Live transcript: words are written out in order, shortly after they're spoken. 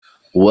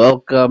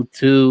Welcome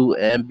to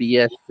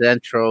NBS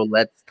Central.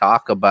 Let's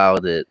talk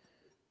about it.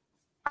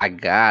 I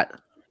got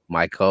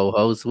my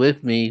co-host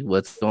with me.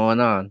 What's going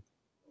on?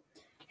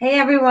 Hey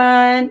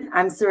everyone,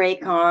 I'm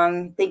Saray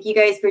Kong. Thank you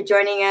guys for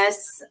joining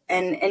us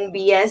and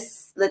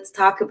NBS. Let's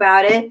talk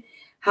about it.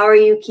 How are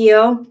you,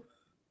 Keo?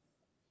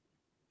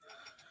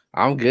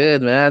 I'm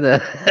good, man.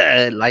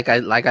 like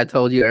I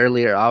told you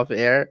earlier off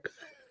air.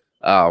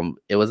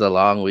 It was a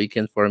long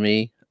weekend for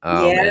me.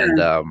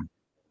 Yeah,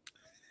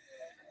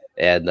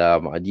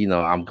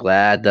 I'm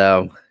glad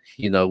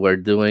we're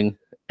doing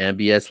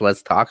NBS.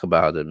 Let's talk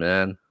about it,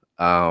 man.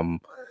 Um,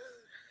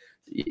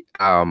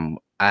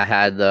 I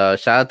had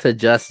shout out to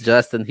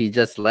Justin. He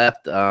just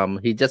left.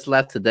 He just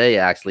left today.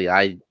 Actually,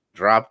 I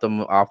dropped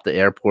him off the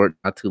airport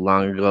not too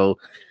long ago.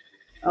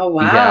 Oh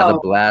He had a wow.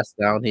 blast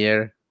down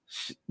here.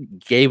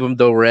 Gave him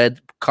the red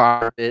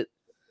carpet,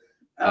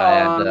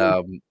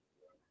 and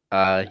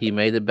Oh, he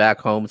made it back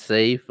home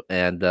safe.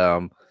 And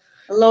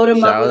load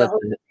them up shout with a out whole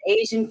to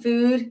Asian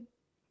food.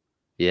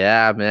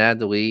 yeah, man.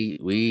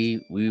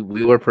 We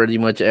were pretty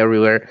much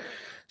everywhere.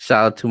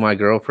 Shout out to my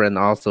girlfriend.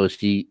 Also,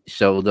 she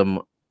showed them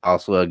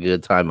also a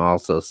good time.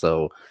 Also,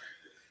 so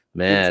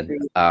That's man,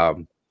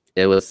 great.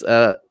 it was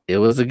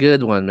a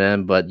good one,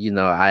 man. But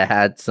I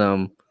had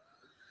some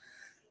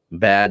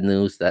bad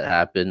news that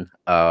happened.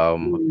 Yeah.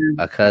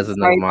 A cousin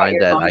of Sorry about mine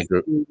your that I loss.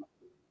 grew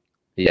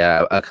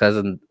yeah, a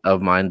cousin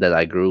of mine that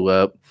I grew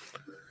up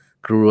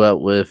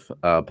with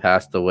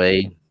passed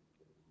away.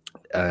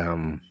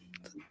 Um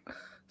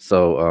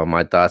so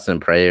my thoughts and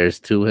prayers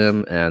to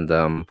him and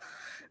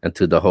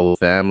to the whole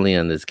family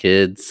and his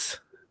kids.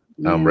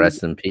 Yeah.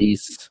 Rest in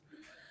peace.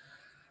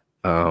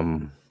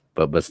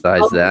 But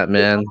besides All that,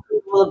 man,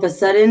 all of a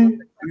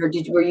sudden, or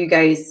were you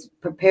guys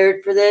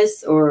prepared for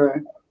this,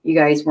 or you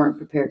guys weren't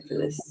prepared for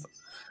this?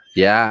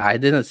 yeah, I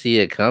didn't see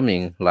it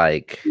coming.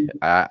 Like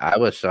I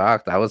was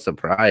shocked. I was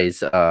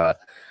surprised.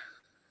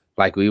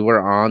 Like we were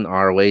on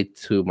our way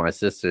to my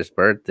sister's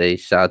birthday.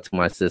 Shout out to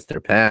my sister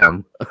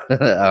Pam.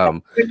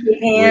 um, Birthday we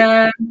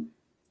Pam.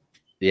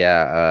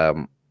 yeah,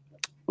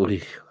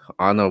 we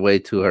on our way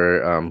to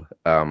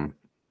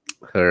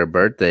her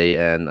birthday,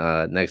 and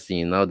next thing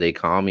you know, they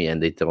called me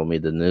and they told me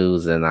the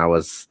news, and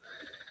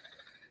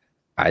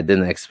I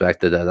didn't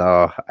expect it at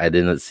all. I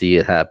didn't see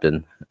it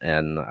happen,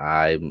 and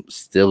I'm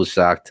still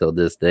shocked till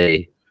this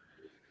day.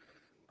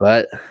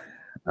 But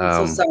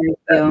I'm so sorry,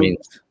 that Keo.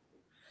 means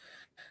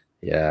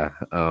yeah.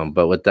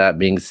 But with that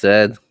being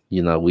said,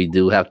 we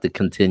do have to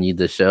continue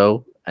the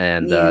show,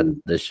 and Yeah.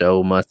 the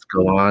show must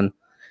go on.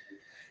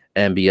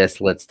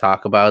 MBS, let's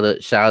talk about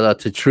it. Shout out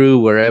to True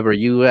wherever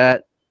you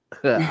at.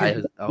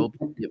 I hope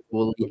you get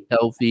fully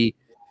healthy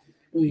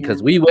Yeah.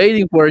 because we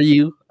waiting for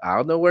you. I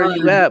don't know where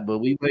you Uh, at, but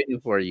we waiting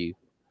for you.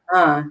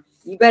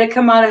 you better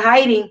come out of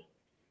hiding.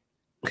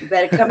 You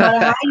better come out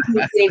of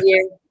hiding,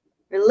 Xavier.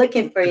 We're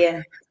looking for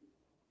you.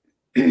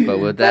 But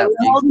with But that we're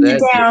being holding it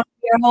said, down.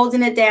 We're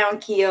holding it down,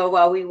 Keo,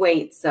 while we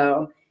wait.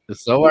 So,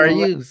 so are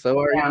we're you. So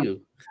are down.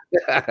 you.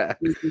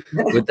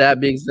 With that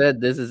being said,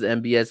 this is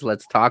MBS.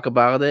 Let's talk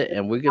about it,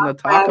 and we're gonna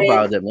talk About it.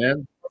 about it,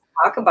 man.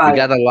 Talk We about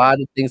got it. a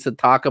lot of things to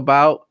talk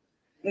about,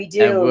 We and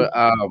do.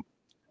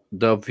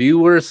 the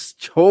viewers'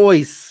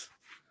 choice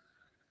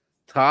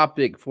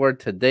topic for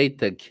today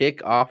to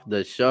kick off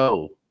the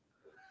show.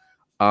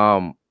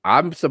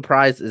 I'm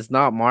surprised it's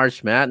not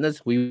March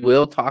Madness. We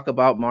will talk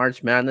about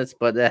March Madness,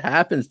 but it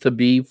happens to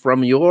be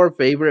from your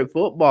favorite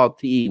football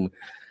team,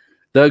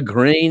 the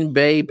Green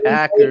Bay Green Bay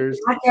Packers.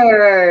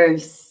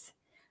 Packers.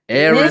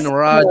 Aaron Mr.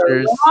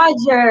 Rodgers.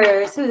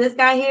 Rogers. Who, this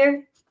guy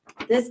here?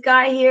 This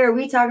guy here. Are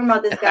we talking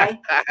about this guy?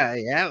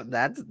 Yeah,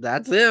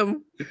 that's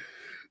him.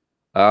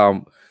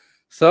 Um,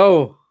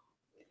 so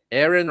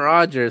Aaron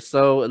Rodgers.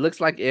 So it looks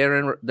like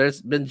Aaron.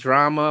 There's been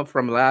drama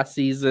from last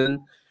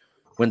season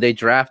when they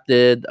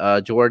drafted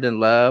Jordan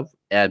Love,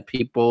 and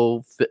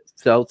people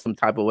felt some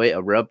type of way,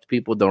 rubbed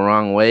people the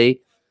wrong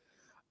way.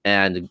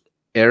 And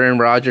Aaron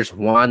Rodgers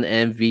won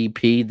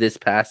MVP this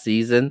past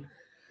season,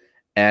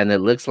 and it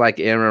looks like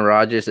Aaron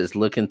Rodgers is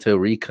looking to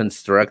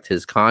reconstruct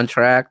his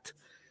contract.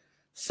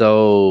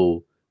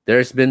 So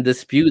there's been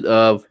dispute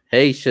of,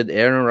 hey, should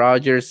Aaron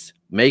Rodgers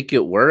make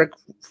it work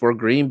for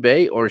Green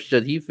Bay, or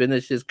should he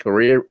finish his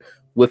career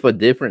with a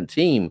different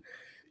team?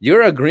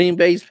 You're a Green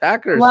Bay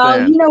Packers Well,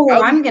 you fan. know what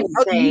How do I'm you, going to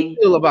how do you say.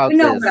 feel about You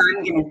know what this?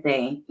 I'm going to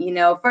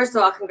say. First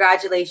of all,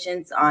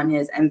 congratulations on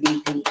his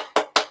MVP.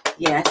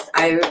 Yes,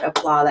 I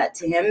applaud that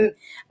to him.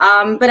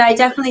 But I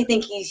definitely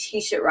think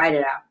he should ride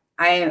it out.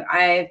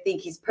 I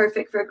think he's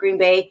perfect for Green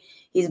Bay.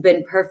 He's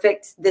been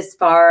perfect this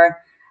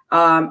far.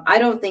 I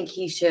don't think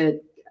he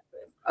should,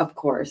 of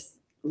course,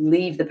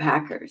 leave the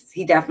Packers.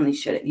 He definitely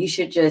shouldn't. He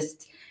should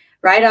just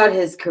ride out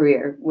his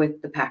career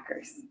with the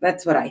Packers.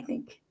 That's what I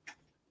think.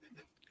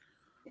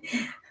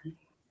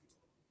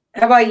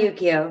 How about you,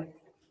 Keo?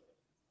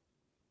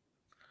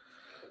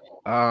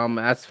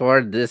 As far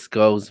as this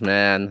goes,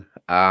 man,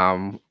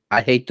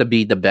 I hate to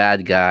be the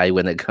bad guy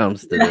when it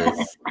comes to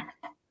this.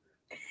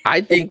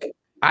 I think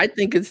I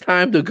think it's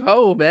time to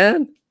go,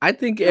 man. I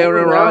think I don't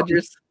Aaron know.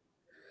 Rodgers.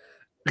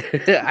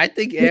 I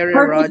think He's Aaron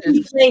Rodgers.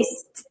 purposely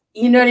placed.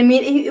 You know what I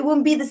mean? It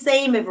wouldn't be the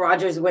same if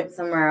Rodgers went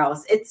somewhere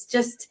else. It's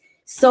just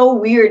so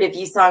weird if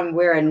you saw him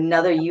wear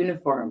another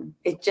uniform.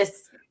 It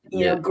just,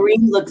 Yeah,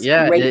 green looks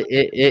yeah, great.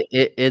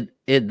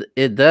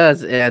 it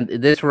does, and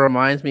this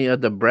reminds me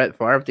of the Brett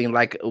Favre thing.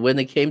 Like when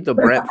it came to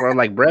Brett Favre,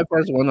 like Brett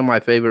Favre is one of my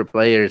favorite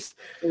players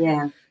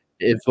Yeah,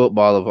 in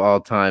football of all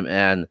time,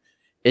 and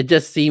it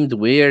just seemed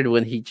weird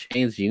when he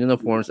changed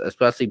uniforms,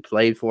 especially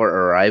played for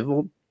a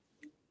rival.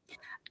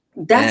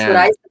 that's what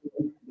I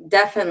And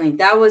definitely.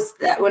 That was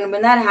that when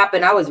that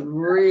happened. I was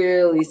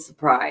really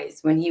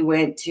surprised when he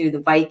went to the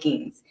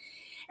Vikings.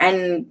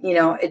 And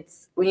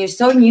it's when you're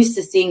so used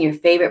to seeing your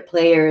favorite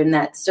player in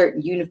that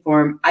certain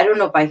uniform. I don't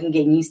know if I can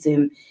get used to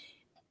him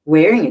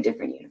wearing a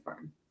different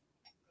uniform.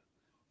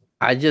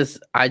 I just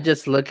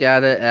look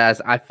at it as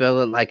I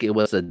felt like it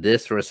was a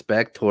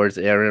disrespect towards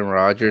Aaron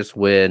Rodgers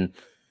when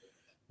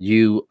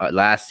you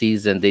last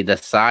season they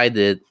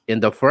decided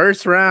in the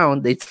first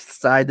round they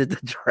decided to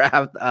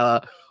draft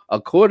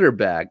a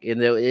quarterback,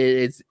 and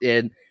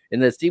and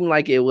it seemed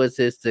like it was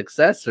his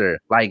successor.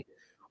 Like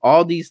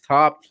all these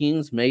top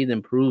teams made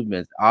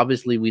improvements.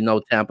 Obviously, we know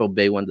Tampa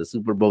Bay won the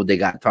Super Bowl. They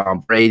got Tom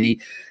Brady.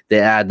 They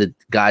added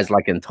guys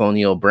like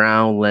Antonio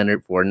Brown,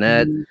 Leonard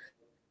Fournette.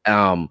 Mhm.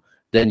 Um,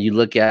 then you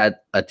look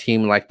at a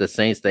team like the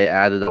Saints. They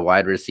added a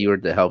wide receiver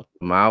to help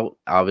them out.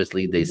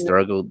 Obviously, they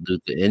struggled due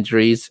to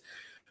injuries.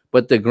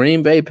 But the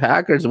Green Bay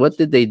Packers, what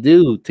did they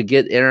do to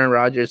get Aaron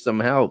Rodgers some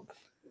help?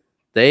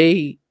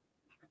 They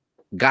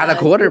got a Uh,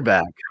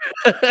 quarterback.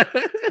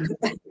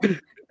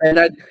 and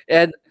I,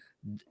 and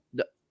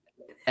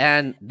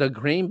and the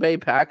Green Bay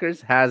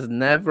Packers has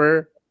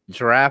never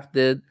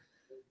drafted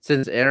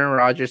since Aaron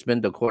Rodgers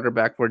been the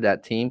quarterback for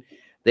that team.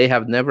 They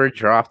have never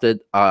drafted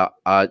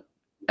an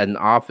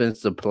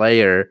offensive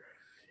player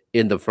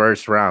in the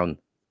first round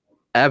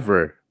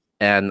ever.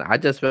 And I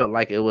just felt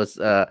like it was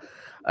a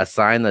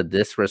sign of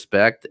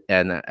disrespect.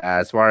 And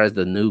as far as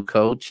the new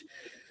coach,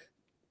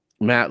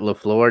 Matt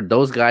LaFleur,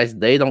 those guys,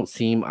 they don't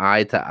seem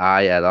eye to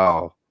eye at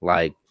all.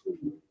 Like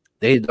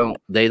they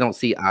don't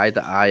see eye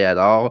to eye at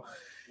all.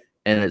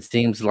 And it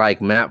seems like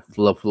Matt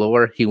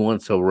LaFleur, he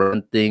wants to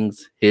run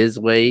things his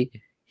way.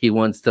 He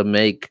wants to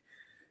make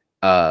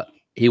uh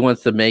he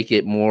wants to make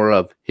it more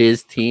of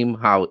his team,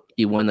 how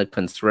he want to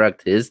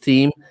construct his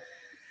team.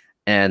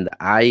 And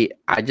I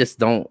just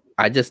don't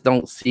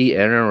see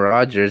Aaron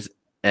Rodgers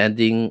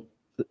ending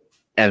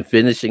and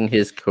finishing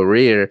his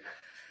career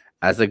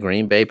as a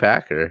Green Bay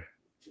Packer.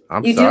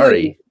 I'm you do.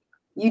 sorry.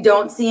 You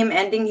don't see him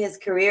ending his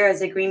career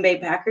as a Green Bay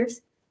Packers.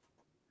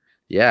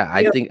 Yeah, I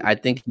You know, think I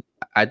think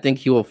I think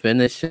he will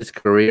finish his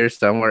career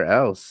somewhere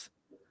else.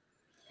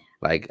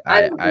 Like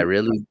I I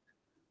really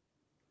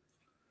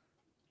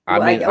I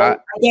well, mean I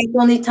guess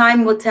only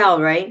time will tell,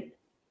 right?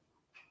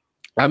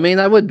 I mean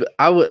I would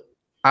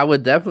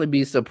definitely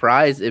be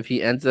surprised if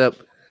he ends up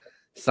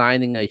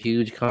signing a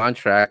huge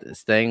contract,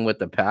 staying with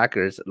the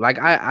Packers. Like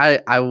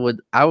I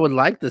would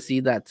like to see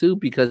that too,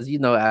 because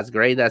as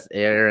great as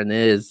Aaron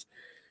is,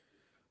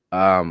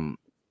 um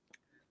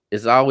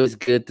it's always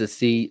good to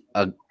see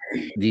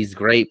these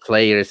great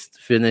players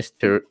finish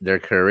their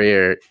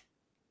career,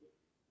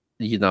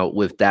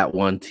 with that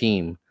one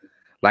team.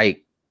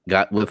 Like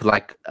got with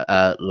like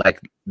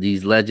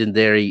these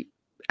legendary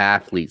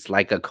athletes,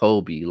 like a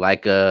Kobe,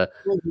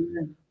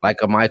 Mhm.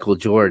 like a Michael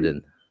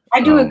Jordan.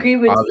 I do agree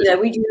with you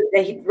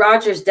Obviously, that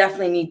Rogers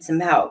definitely needs some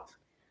help.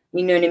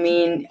 You know what I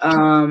mean?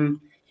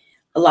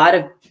 A lot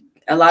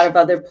of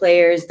other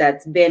players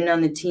that's been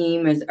on the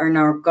team are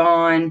now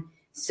gone.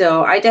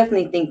 So I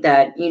definitely think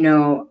that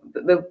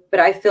but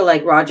I feel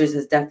like Rogers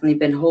has definitely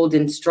been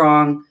holding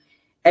strong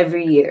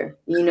every year.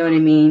 You know what I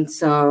mean?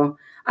 So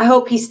I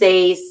hope he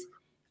stays.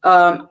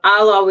 I'll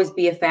always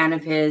be a fan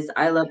of his.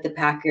 I love the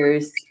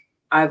Packers.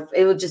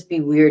 It would just be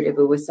weird if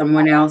it was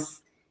someone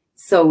else.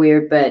 So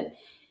weird, but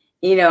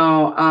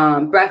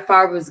Brett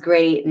Favre was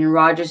great and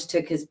Rodgers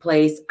took his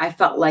place. I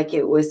felt like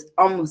it was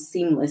almost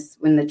seamless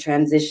when the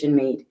transition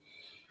made.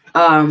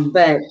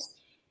 But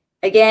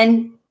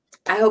again,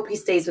 I hope he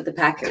stays with the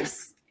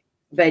Packers.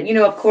 But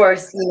of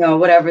course,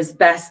 whatever's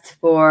best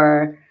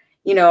for,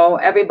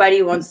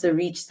 everybody wants to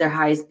reach their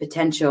highest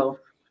potential.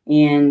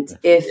 And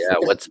if yeah,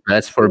 what's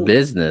best for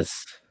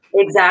business.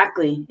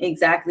 exactly. At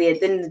the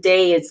end of the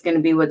day, it's going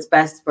to be what's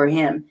best for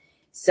him.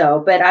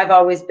 So, but I've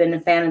always been a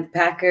fan of the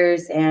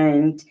Packers,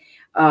 and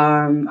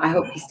I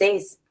hope he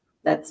stays.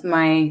 That's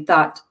my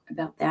thought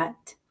about that.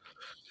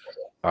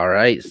 All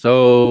right,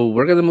 so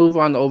we're gonna move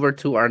on over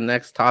to our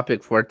next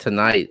topic for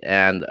tonight,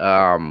 and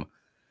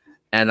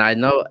I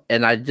know,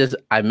 and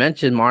I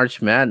mentioned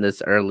March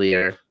Madness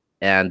earlier,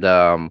 and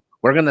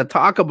we're gonna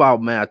talk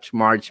about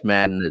March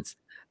Madness,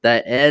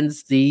 the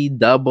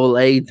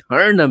NCAA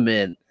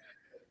tournament.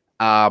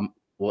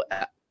 Well,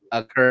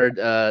 occurred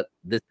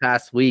this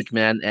past week,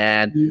 man,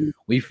 and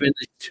we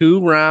finished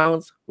 2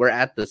 rounds. We're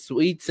at the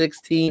Sweet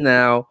 16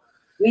 now,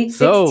 Sweet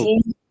so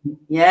 16. we've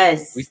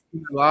Yes. seen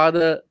a lot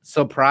of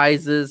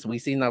surprises.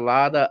 We've seen a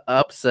lot of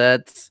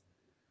upsets.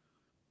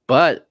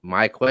 But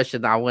my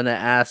question I want to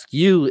ask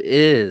you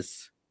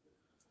is,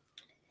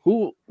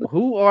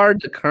 who are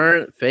the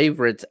current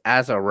favorites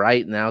as of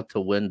right now to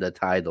win the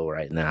title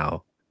right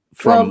now?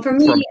 Well, for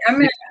me, From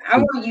I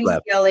 16 want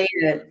left.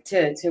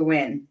 UCLA to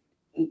win.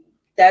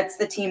 That's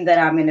the team that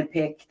I'm going to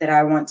pick that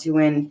I want to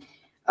win.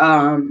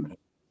 Um,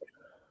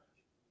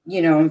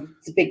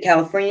 it's a big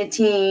California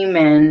team,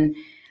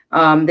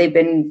 and they've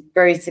been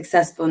very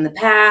successful in the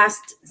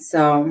past.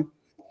 So,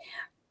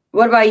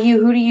 what about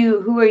you?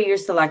 Who are your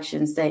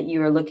selections that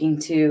you are looking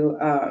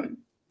to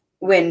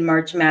win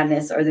March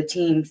Madness, or the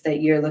teams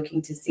that you're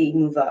looking to see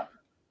move up?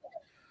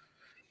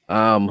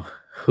 Um,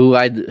 who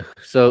I d-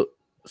 so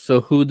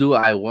who do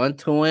I want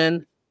to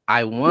win?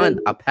 I want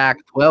a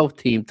Pac-12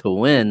 team to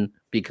win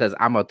because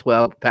I'm a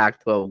 12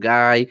 Pac-12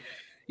 guy.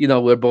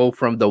 We're both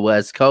from the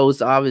West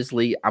Coast.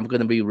 Obviously, I'm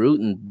gonna be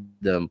rooting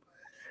them.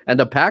 And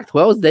the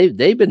Pac-12s,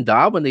 they've been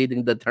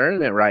dominating the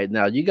tournament right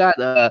now. You got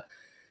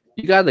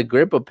a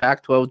grip of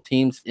Pac-12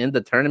 teams in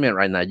the tournament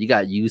right now. You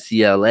got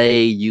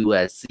UCLA,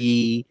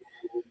 USC.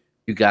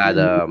 You got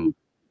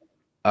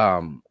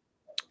um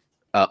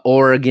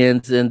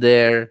Oregon's in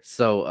there.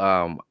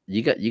 So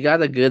you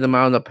got a good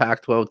amount of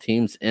Pac-12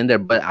 teams in there.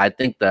 But I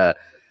think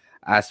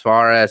as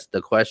far as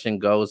the question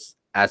goes,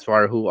 as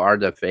far who are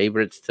the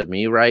favorites to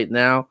me right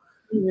now,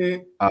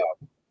 Mhm. uh,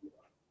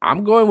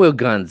 I'm going with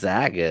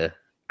Gonzaga.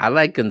 I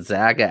like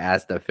Gonzaga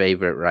as the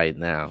favorite right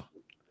now.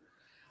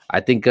 I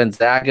think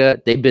Gonzaga,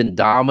 they've been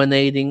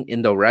dominating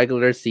in the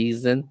regular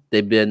season.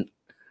 They've been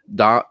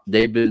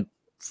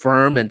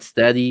firm and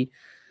steady,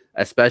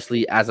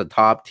 especially as a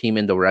top team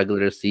in the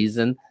regular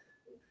season,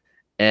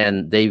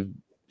 and they've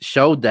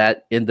showed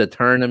that in the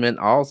tournament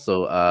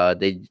also. I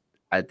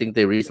think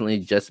they recently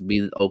just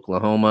beat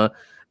Oklahoma.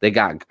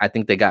 I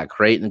think they got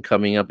Creighton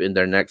coming up in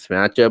their next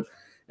matchup,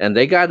 and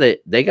they got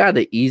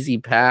an easy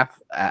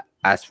path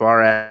as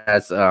far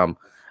as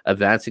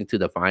advancing to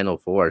the Final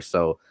Four.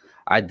 So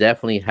I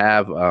definitely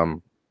have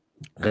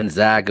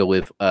Gonzaga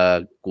with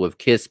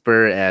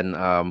Kisper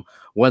and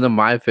one of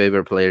my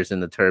favorite players in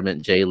the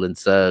tournament, Jalen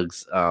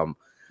Suggs.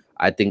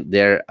 I think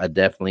they're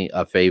definitely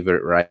a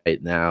favorite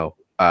right now.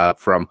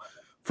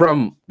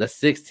 From the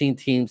 16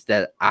 teams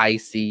that I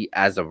see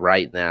as of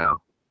right now.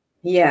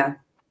 Yeah,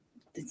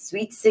 the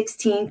Sweet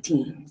 16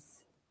 teams.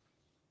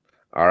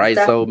 All It's right,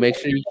 so definitely make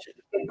sure you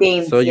good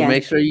games. Yeah.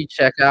 make sure you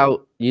check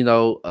out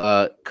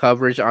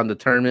coverage on the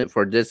tournament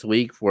for this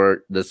week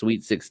for the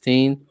Sweet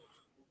 16,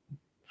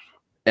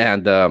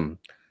 and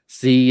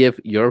see if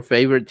your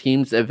favorite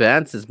teams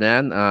advances,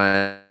 man.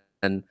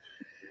 And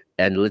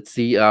let's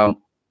see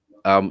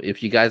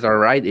if you guys are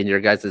right in your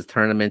guys'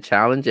 tournament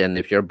challenge, and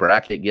if your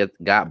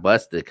bracket got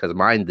busted, because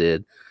mine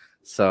did.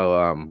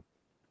 So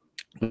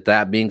with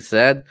that being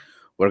said,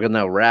 we're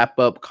gonna wrap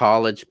up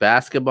college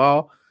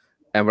basketball,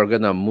 and we're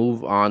gonna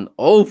move on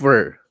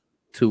over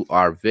to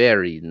our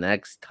very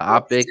next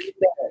topic.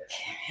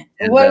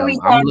 And What are we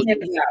I'm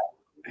talking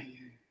about?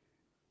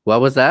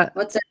 what was that?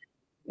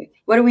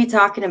 What are we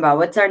talking about?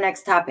 What's our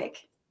next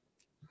topic?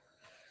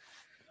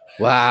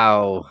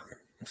 Wow.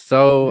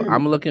 So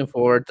I'm looking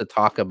forward to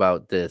talk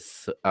about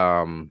this.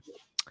 We're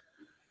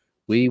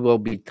gonna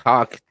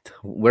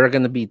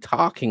be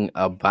talking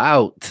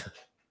about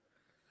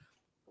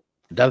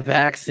the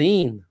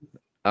vaccine.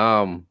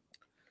 Um,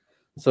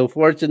 so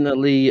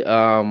fortunately,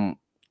 um,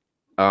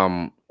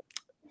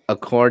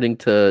 according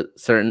to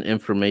certain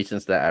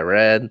informations that I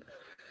read,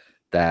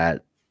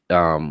 that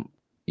um,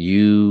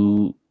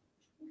 you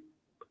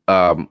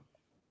um,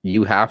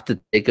 you have to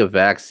take a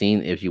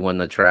vaccine if you want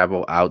to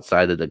travel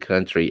outside of the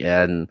country,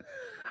 and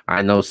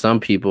I know some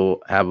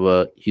people have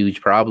a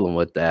huge problem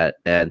with that,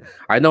 and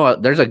I know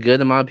there's a good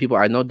amount of people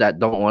I know that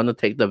don't want to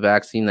take the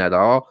vaccine at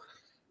all.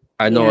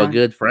 I know a Yeah.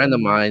 good friend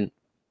of mine.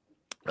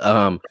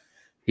 Um,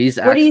 he's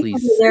What do you actually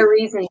think are their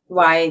reasons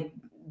why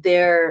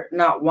they're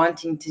not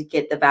wanting to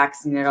get the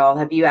vaccine at all?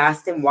 Have you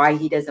asked him why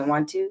he doesn't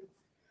want to?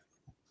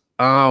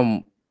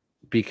 um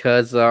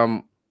because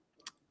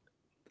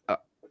uh,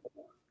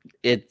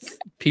 it's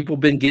people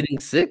been getting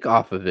sick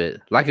off of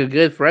it. Like a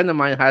good friend of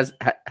mine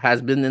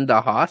has been in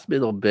the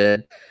hospital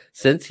bed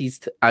since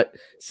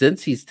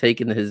since he's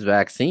taken his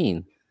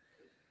vaccine.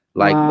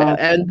 Like, Wow.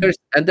 and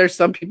there's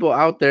some people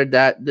out there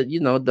that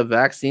the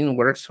vaccine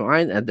works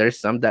fine, and there's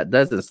some that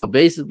doesn't. So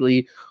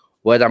basically,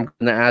 what I'm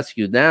gonna ask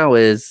you now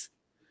is,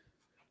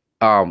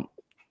 um,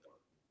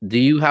 do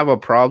you have a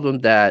problem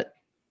that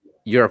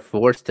you're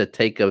forced to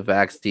take a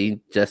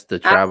vaccine just to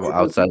travel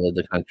outside Absolutely. of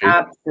the country?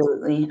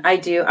 Absolutely. I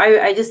do.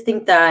 I just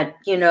think that,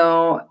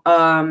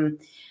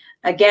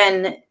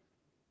 again,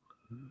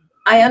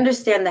 I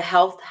understand the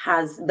health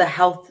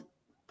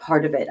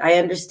part of it. I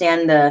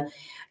understand the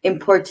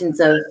importance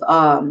of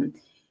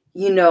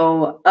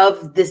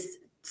this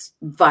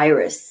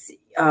virus.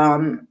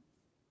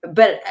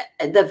 But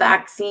the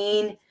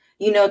vaccine,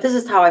 this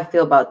is how I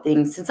feel about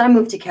things. Since I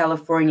moved to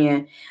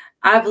California,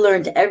 I've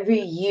learned every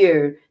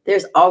year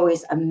there's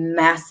always a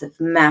massive,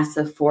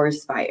 massive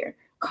forest fire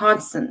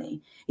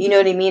constantly. You know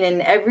what I mean?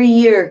 And every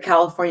year,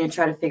 California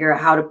try to figure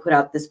out how to put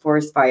out this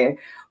forest fire.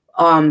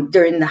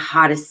 during the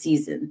hottest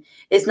season.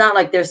 It's not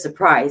like they're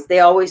surprised. They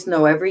always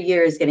know every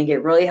year is going to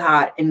get really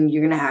hot and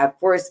you're going to have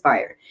forest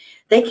fire.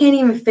 They can't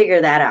even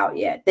figure that out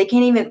yet. They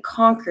can't even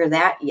conquer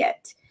that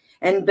yet.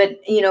 But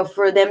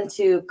for them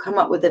to come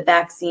up with a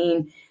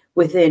vaccine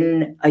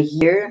within a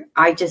year,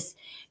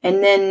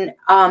 and then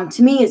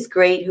to me, it's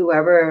great.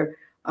 Whoever,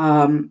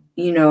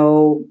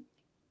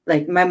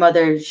 like my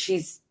mother,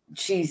 she's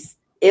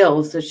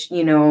ill, so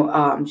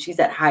she's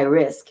at high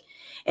risk,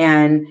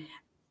 and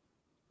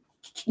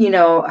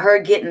her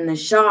getting the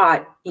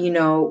shot,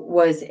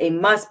 was a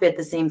must. But at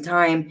the same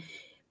time,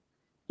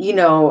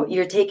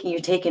 you're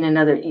taking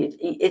another,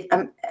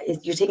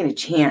 you're taking a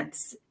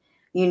chance.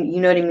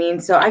 You know what I mean?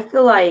 So I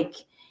feel like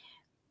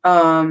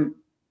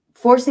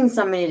forcing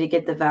somebody to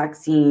get the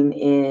vaccine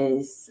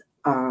is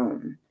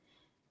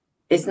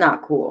it's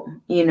not cool.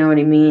 You know what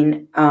I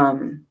mean?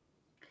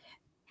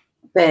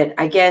 But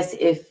I guess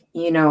if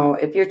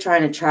you're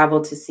trying to travel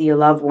to see a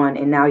loved one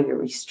and now you're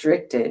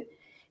restricted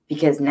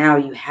because now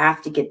you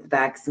have to get the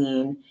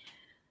vaccine,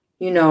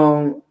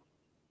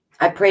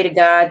 I pray to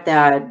God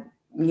that,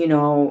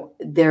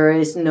 there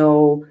is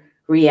no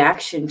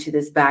reaction to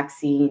this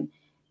vaccine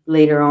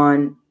later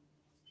on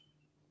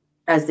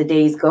as the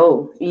days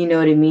go, you know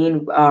what I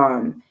mean?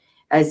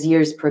 As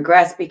years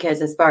progress, because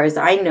as far as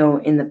I know,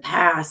 in the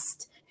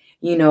past,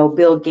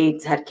 Bill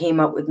Gates had came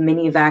up with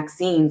many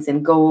vaccines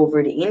and go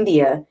over to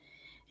India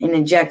and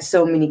inject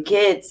so many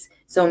kids,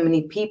 so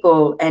many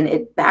people, and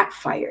it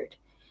backfired.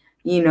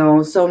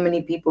 So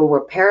many people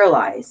were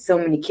paralyzed. So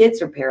many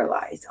kids were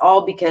paralyzed,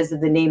 all because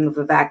of the name of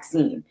a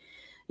vaccine.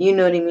 You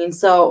know what I mean?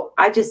 So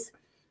I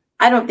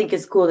don't think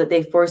it's cool that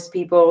they force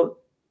people,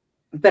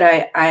 but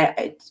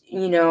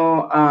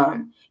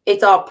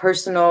it's all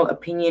personal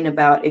opinion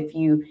about if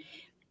you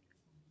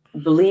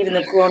believe in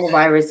the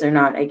coronavirus or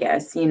not, I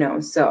guess,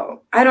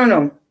 so I don't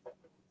know.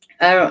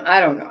 I don't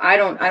know. I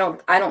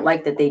don't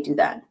like that they do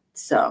that.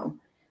 So,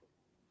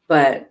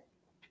 but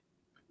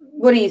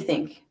what do you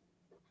think?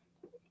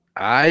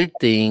 I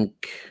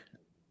think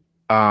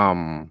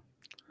um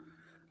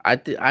I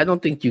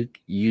don't think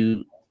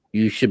you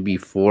should be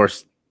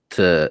forced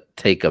to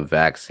take a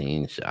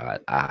vaccine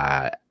shot.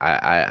 I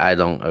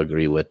don't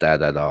agree with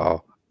that at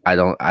all.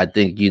 I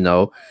think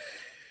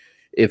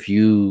if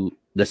you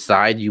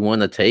decide you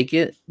want to take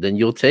it, then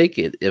you'll take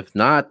it. If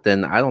not,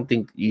 then I don't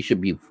think you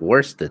should be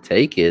forced to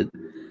take it.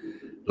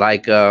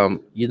 Like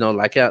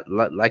like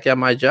at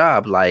my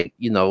job, like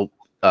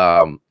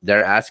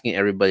they're asking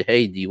everybody,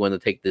 hey, do you want to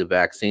take the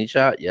vaccine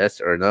shot, yes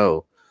or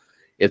no?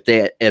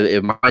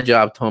 If my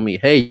job told me,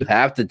 hey, you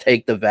have to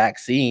take the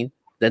vaccine,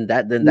 then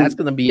that's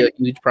going to be a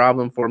huge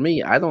problem for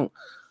me. I don't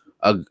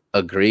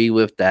agree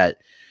with that.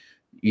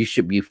 You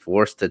should be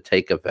forced to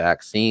take a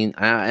vaccine,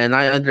 and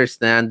I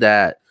understand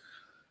that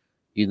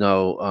you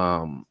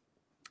know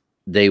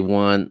they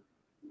want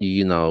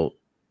you know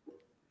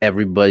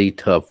everybody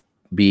to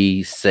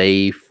be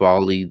safe,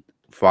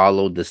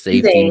 follow the Do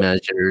safety they?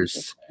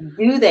 measures,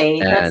 Do they?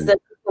 That's and the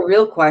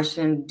real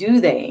question. Do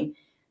they?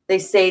 They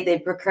say they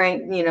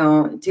proclaim,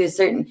 to a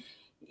certain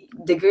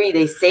degree,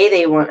 they say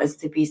they want us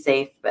to be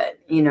safe, but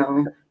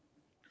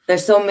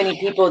there's so many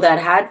people that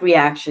had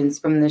reactions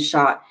from the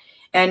shot,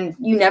 and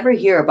you never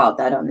hear about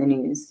that on the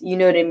news. You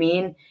know what I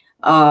mean?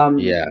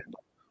 yeah,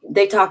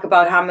 They talk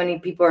about how many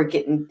people are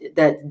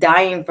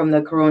dying from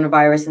the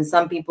coronavirus, and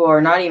some people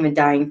are not even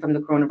dying from the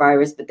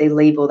coronavirus, but they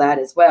label that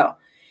as well.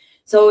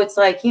 So it's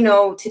like,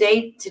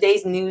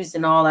 today's news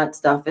and all that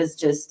stuff is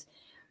just,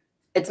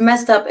 it's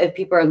messed up if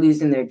people are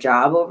losing their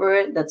job over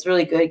it. That's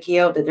really good,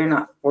 Keo, that they're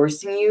not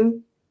forcing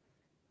you.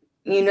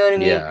 You know what I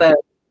mean? yeah, But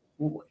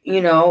what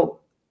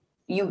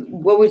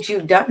would you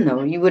have done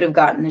though? You would have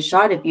gotten the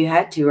shot if you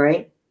had to,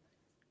 right?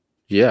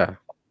 yeah.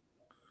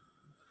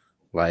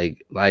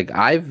 Like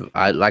I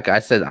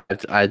said,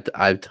 I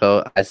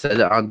said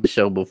it on the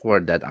show before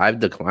that I've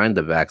declined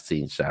the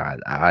vaccine shot.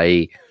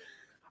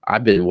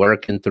 I've been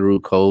working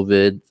through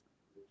COVID.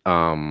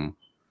 Um,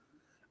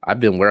 I've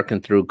been working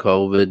through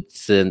COVID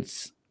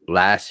since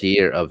last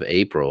year of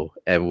April,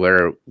 and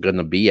we're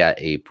gonna be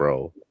at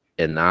April,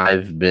 and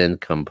I've been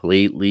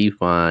completely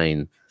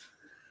fine.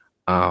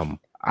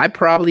 I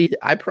probably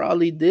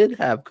did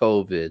have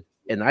COVID,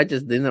 and I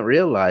just didn't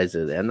realize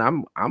it, and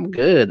I'm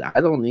good. I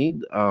don't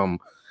need no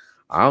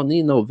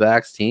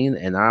vaccine,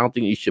 and I don't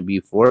think you should be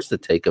forced to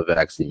take a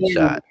vaccine Yeah.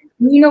 shot.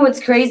 You know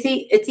what's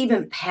crazy? It's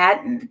even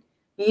patent.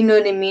 You know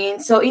what I mean?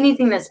 So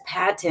anything that's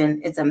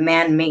patent, it's a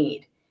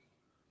man-made.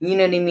 You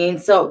know what I mean?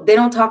 So they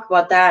don't talk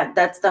about that.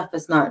 That stuff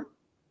is not,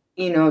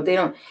 they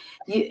don't.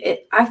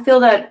 I feel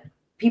that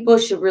people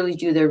should really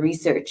do their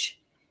research,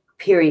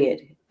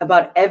 period,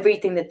 about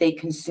everything that they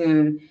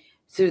consume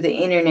through the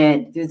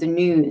internet, through the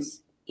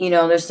news.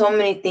 There's so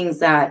many things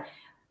that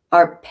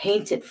are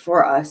painted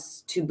for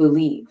us to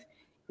believe.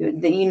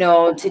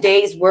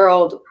 Today's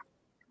world,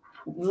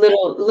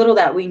 little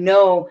that we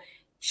know,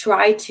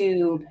 try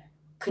to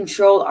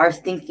control our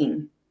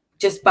thinking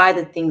just by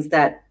the things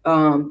that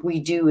we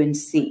do and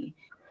see.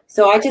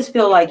 So I just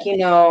feel like,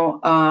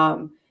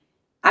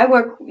 I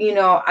work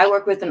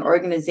with an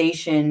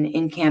organization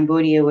in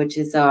Cambodia, which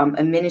is a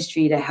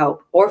ministry to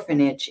help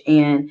orphanage.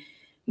 And,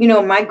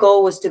 my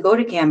goal was to go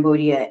to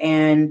Cambodia.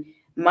 And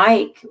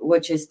Mike,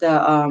 which is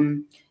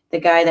the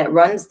guy that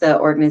runs the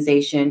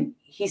organization,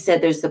 he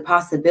said there's the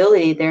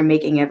possibility they're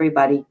making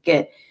everybody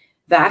get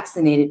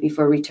vaccinated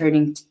before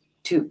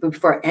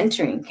before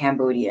entering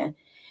Cambodia.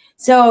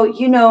 So,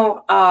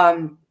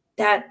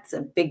 that's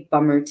a big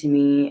bummer to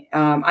me.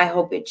 I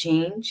hope it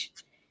changes,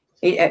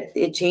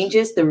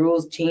 the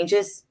rules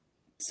changes,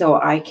 so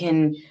I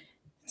can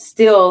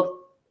still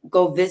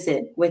go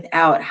visit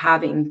without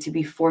having to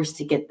be forced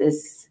to get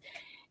this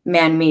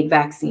man-made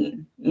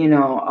vaccine. You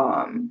know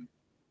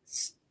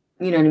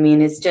what I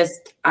mean? It's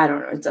just, I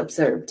don't know, it's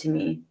absurd to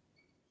me.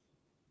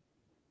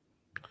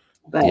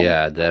 But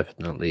Yeah,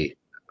 definitely.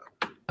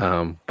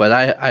 But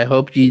I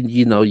hope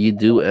you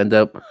do end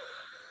up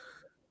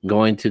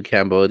going to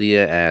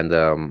Cambodia and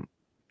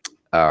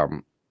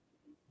um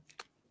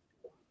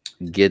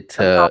get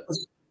to accomplish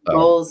um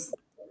goals.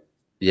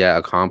 yeah,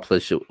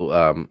 accomplish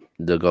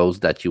the goals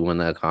that you want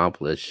to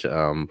accomplish,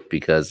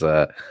 because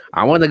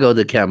I want to go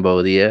to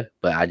Cambodia,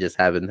 but I just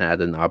haven't had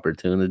an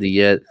opportunity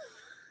yet.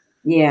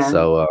 Yeah,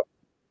 So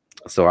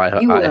you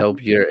I will.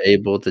 hope you're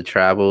able to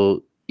travel,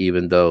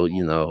 even though,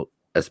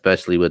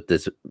 especially with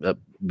this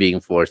being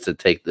forced to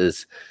take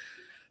this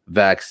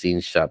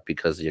vaccine shot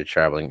because you're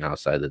traveling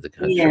outside of the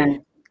Yeah,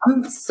 country.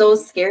 I'm so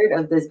scared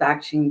of this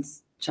vaccine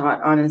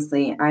shot,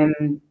 honestly. I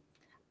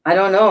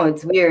don't know,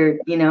 it's weird,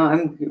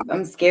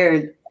 I'm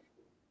scared.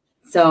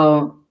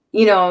 So,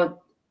 yeah,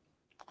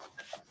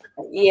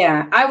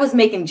 I was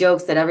making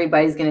jokes that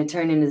everybody's going to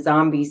turn into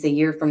zombies a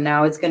year from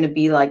now. It's going to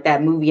be like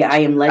that movie, I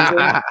Am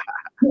Legend.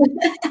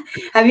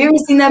 Have you ever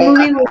seen that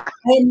movie with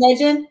I Am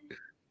Legend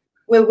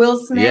with Will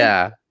Smith?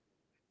 Yeah,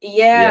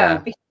 Yeah, yeah.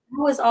 because it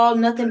was all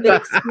nothing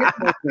but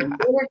experimenting.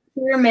 They were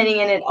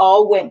experimenting and it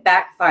all went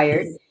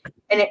backfired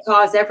and it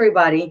caused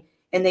everybody.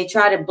 And they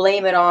try to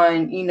blame it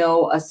on,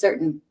 a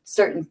certain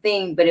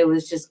thing, but it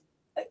was just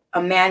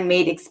a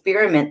man-made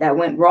experiment that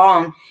went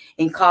wrong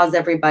and caused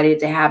everybody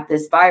to have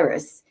this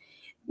virus.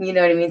 You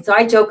know what I mean? So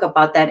I joke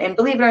about that. And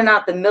believe it or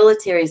not, the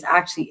military is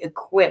actually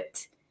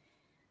equipped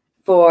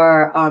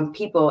for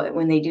people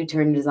when they do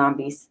turn into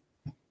zombies.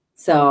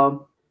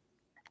 So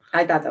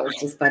I thought that was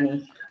just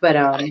funny. But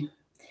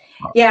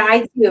yeah,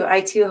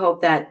 I too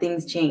hope that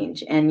things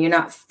change and you're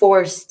not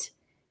forced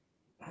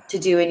to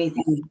do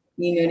anything.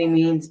 You know what I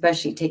mean?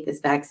 Especially take this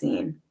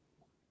vaccine.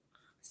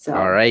 All So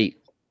right.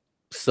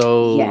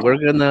 So yeah, we're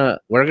gonna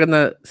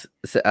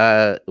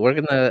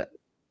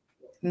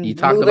you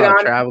talked moving about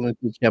on. traveling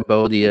to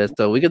Cambodia,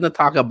 so we're gonna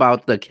talk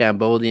about the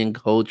Cambodian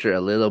culture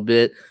a little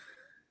bit.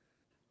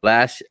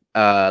 Last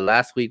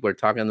week we're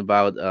talking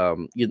about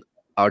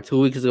or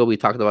 2 weeks ago we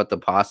talked about the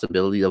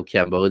possibility of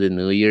Cambodian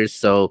New Year's.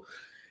 So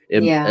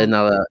Yeah. in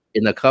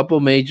a couple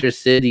major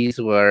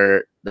cities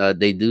where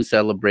they do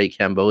celebrate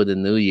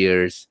Cambodian New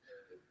Year's,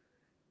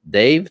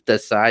 they've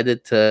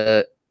decided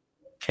to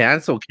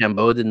cancel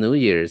Cambodian New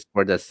Year's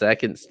for the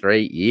second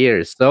straight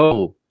year.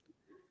 So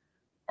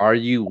are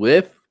you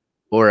with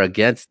or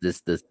against this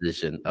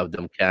decision of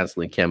them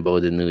canceling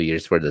Cambodian New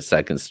Year's for the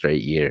second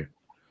straight year?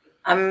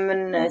 I'm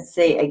gonna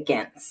say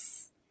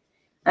against.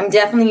 I'm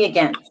definitely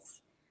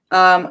against.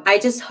 I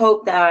just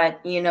hope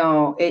that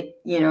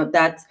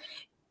that's.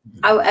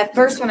 At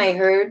first, when I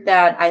heard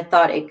that, I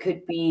thought it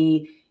could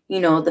be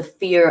the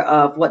fear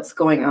of what's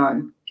going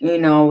on,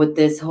 with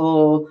this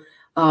whole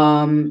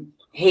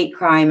hate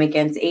crime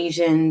against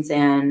Asians,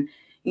 and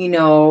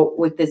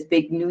with this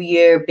big New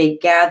Year, big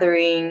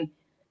gathering.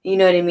 You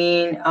know what I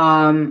mean?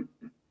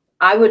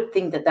 I would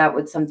think that that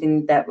was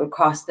something that would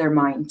cross their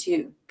mind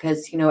too,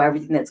 because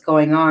everything that's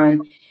going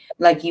on,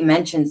 like you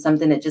mentioned,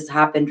 something that just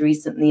happened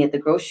recently at the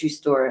grocery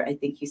store. I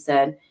think you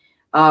said,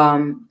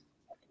 um,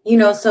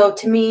 so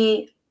to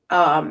me,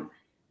 I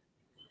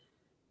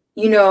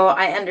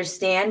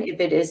understand if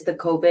it is the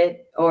COVID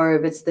or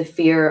if it's the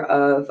fear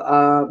of.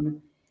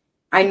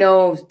 I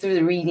know through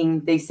the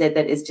reading they said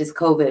that it's just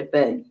COVID,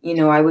 but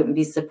I wouldn't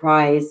be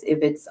surprised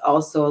if it's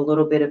also a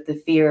little bit of the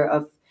fear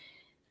of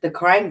the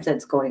crimes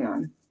that's going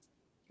on.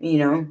 You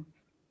know.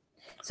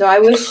 So I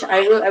wish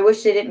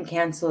they didn't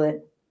cancel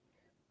it,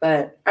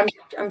 but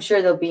I'm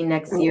sure they'll be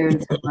next year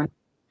and so on.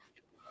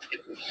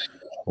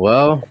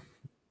 Well,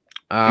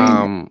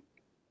 um,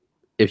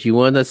 if you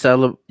want to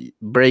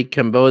celebrate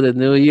Cambodia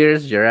New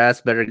Year's, your ass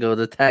better go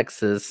to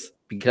Texas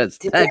because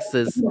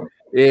Texas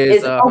is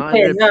It's a open,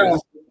 hundred no.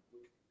 percent.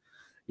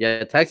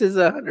 Yeah, Texas is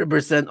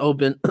 100%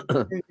 open.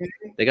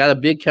 They got a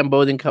big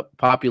Cambodian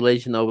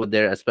population over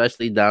there,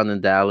 especially down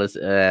in Dallas,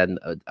 and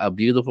a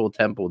beautiful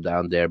temple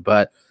down there.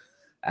 But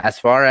as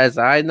far as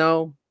I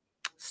know,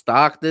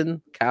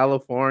 Stockton,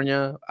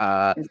 California,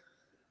 I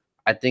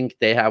think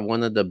they have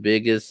one of the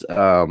biggest,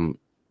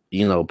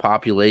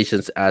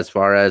 populations as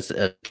far as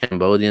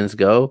Cambodians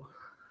go.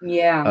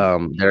 Yeah.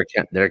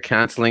 They're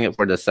canceling it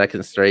for the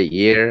second straight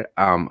year.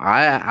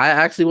 I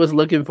actually was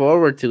looking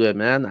forward to it,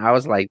 man. I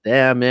was like,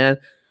 damn, man,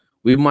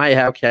 we might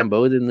have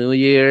Cambodian New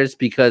Year's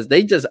because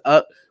they just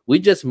up we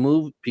just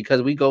moved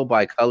because we go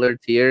by color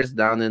tiers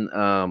down in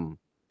the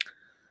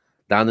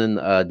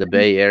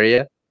Bay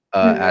Area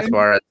as Mm-hmm.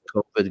 far as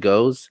COVID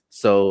goes.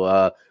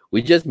 So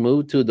we just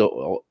moved to the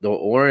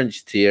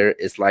orange tier.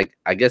 It's like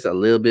I guess a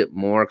little bit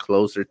more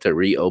closer to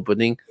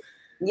reopening,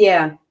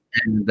 Yeah,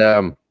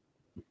 and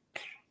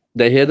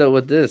they hit up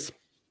with this.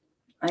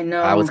 I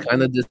know. I was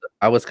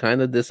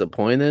kind of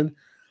disappointed.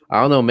 I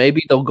don't know.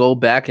 Maybe they'll go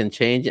back and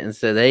change it and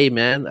said, "Hey,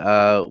 man,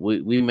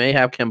 we may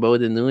have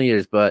Cambodian New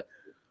Year's, but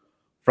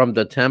from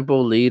the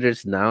temple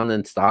leaders down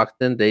in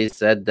Stockton, they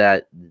said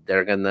that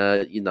they're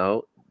gonna,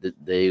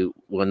 they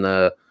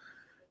wanna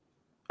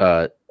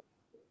uh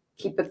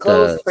Keep it the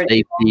closed for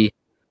safety,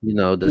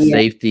 the yeah,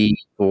 safety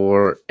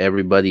for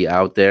everybody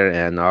out there,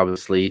 and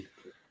obviously,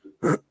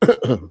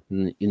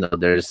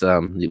 there's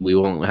we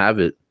won't have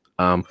it.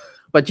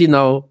 But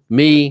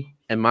me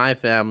and my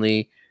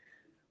family,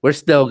 we're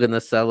still gonna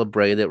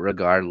celebrate it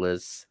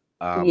regardless.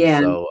 yeah.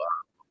 So,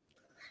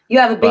 You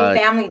have a big but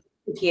family,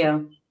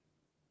 Kyo.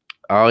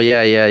 oh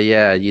yeah, yeah,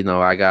 yeah.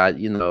 I got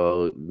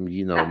Uh,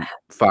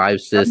 five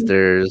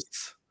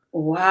sisters.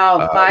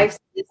 Wow, Um, five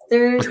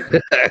sisters.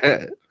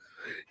 That's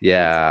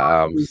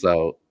yeah.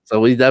 awesome. So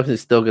we definitely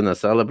still gonna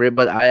celebrate,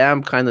 but I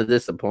am kind of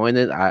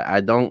disappointed.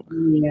 I don't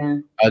Yeah,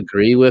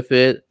 agree with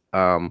it.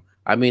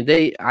 I mean,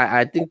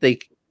 I think they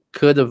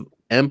could have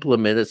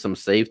implemented some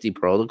safety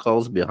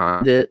protocols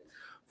behind it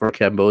for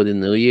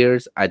Cambodian New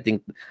Year's. I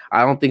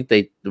don't think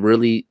they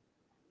really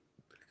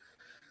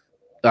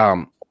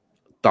um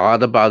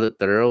thought about it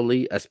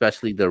thoroughly,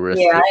 especially the yeah,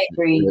 risk. I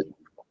agree.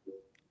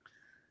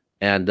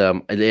 And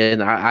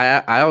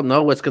I don't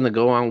know what's gonna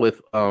go on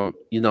with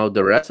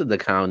the rest of the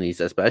counties,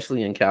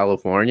 especially in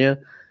California.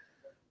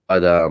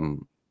 But Yeah,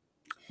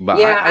 I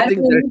I don't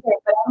think know they're either,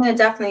 but I'm gonna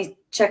definitely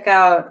check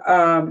out.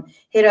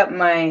 Hit up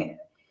my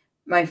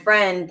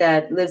friend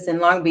that lives in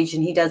Long Beach,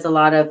 and he does a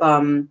lot of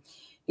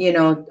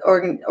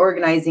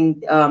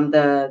organizing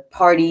the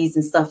parties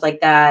and stuff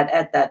like that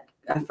at that,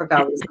 I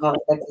forgot what it's called,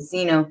 that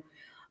casino.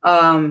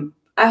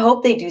 I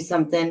hope they do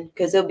something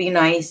because it'll be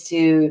nice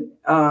to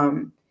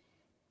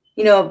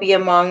be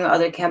among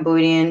other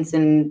Cambodians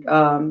and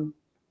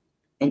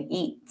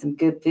eat some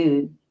good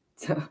food.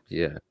 So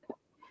yeah.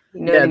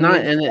 you know what Yeah, I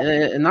not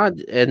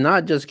mean? and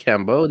not just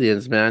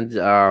Cambodians, man.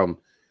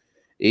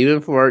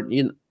 Even for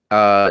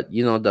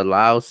the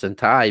Laos and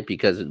Thai,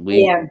 because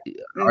we Yeah.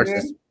 ours Hmm.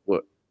 is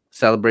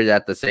celebrated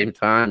at the same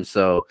time.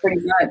 So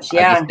Pretty much. I just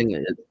Yeah. think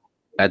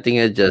I think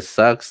it just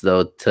sucks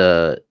though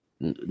to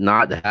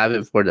not have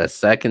it for the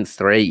second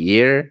straight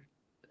year.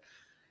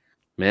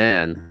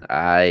 Man,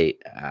 I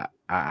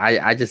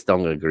just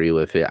don't agree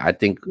with it. I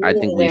think we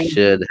Me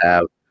should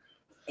have,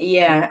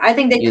 Yeah, I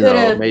think they could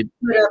have maybe.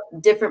 put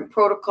up different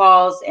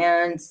protocols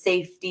and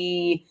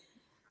safety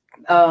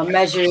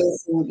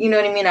measures. And, you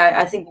know what I mean?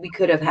 I think we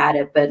could have had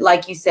it, but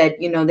like you said,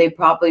 they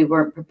probably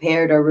weren't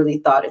prepared or really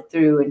thought it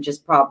through, and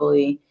just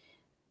probably,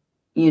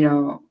 you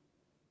know,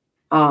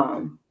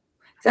 um,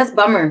 that's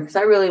bummer because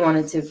I really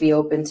wanted to be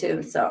open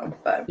too. So,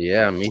 but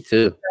Yeah, me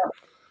too.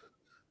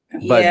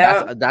 But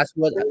yeah, that's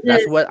it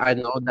is. what I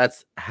know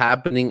that's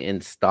happening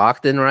in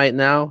Stockton right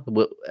now.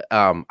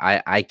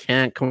 I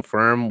can't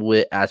confirm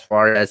with as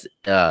far as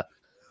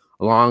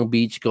Long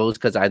Beach goes,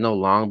 because I know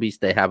Long Beach,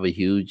 they have a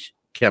huge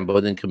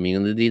Cambodian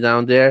community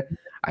down there.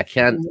 I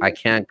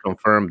can't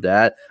confirm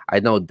that.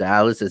 I know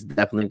Dallas is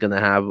definitely gonna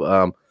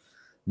have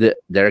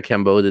their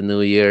Cambodian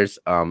New Year's.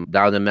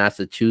 Down in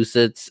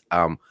Massachusetts,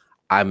 I'm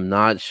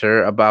not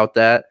sure about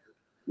that.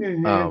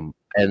 Mm-hmm.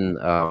 And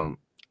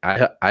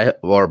I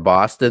or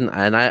Boston,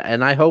 and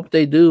I hope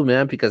they do,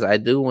 man, because I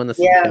do want to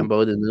see Yeah.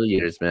 Cambodian New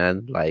Year's,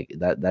 man. Like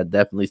that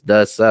definitely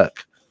does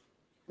suck.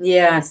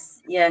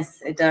 Yes.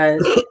 Yes, it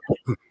does.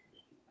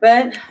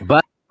 But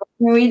But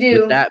we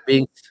with do. that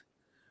being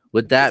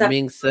with Just that have to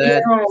being bring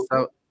it said, home.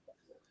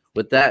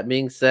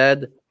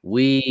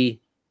 we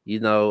you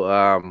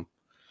know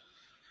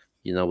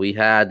we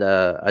had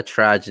a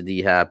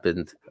tragedy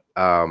happened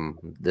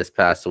this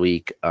past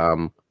week.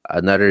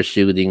 Another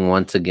shooting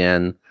once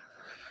again,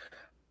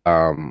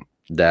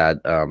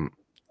 that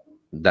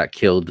that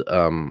killed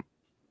um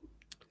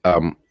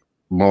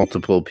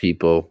multiple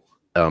people,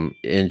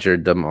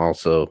 injured them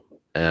also,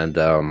 and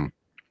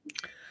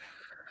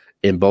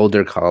in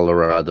Boulder,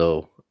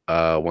 Colorado,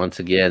 once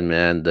again,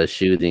 man, the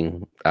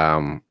shooting,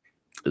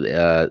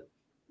 uh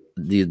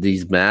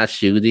these mass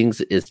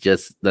shootings is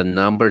just, the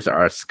numbers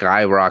are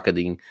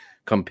skyrocketing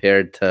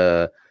compared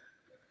to,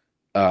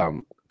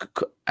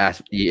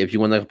 as if you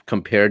want to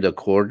compare the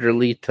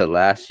quarterly to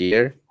last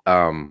year,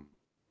 from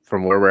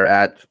where we're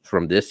at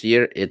from this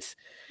year, it's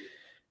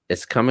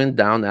coming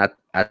down at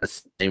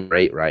the same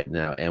rate right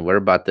now, and we're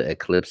about to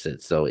eclipse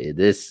it. So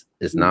it's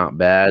not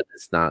bad.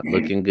 It's not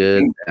looking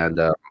good. And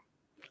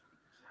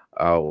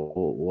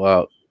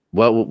well,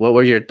 what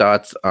were your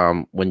thoughts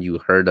when you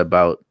heard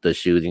about the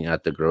shooting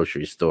at the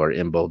grocery store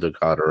in Boulder,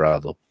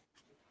 Colorado?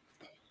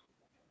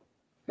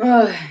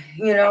 Oh,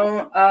 you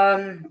know,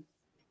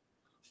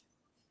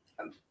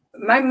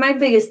 my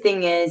biggest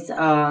thing is,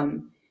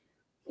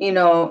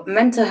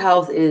 mental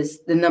health is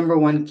the number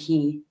one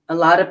key. A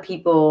lot of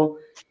people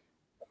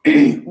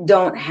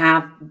don't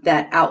have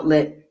that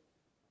outlet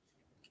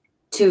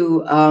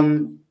to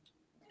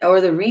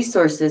or the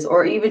resources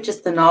or even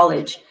just the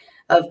knowledge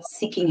of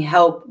seeking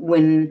help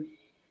when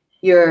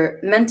you're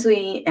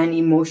mentally and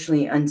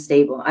emotionally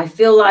unstable. I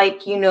feel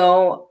like,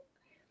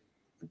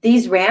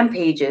 these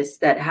rampages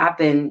that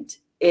happened,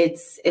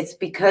 it's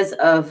because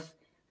of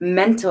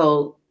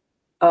mental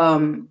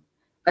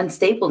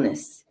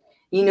unstableness.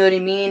 You know what I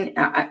mean?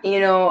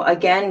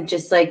 Again,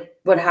 just like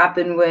what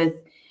happened with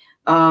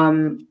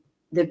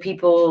the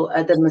people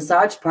at the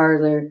massage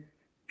parlor,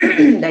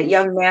 that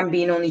young man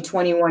being only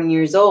 21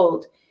 years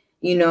old,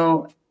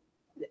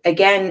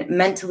 again,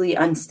 mentally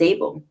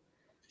unstable.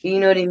 You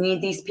know what I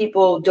mean? These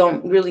people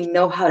don't really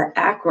know how to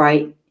act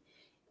right.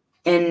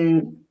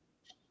 And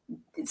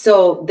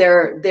so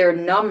they're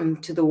numb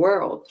to the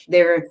world.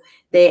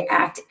 They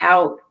act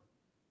out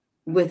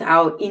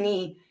without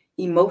any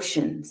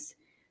emotions,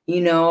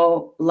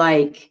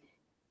 like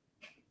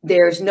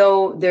there's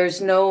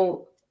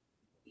no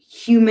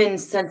human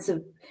sense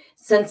of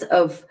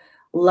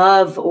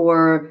love,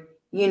 or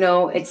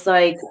it's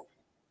like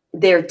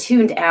they're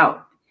tuned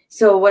out.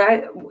 So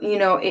what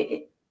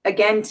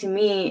again, to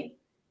me,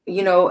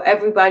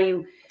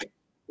 everybody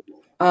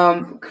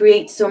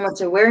creates so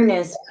much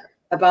awareness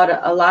about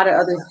a lot of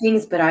other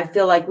things, but I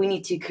feel like we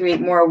need to create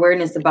more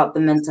awareness about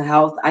the mental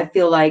health. I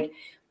feel like,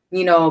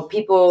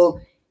 people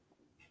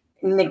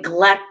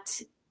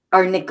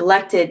are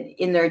neglected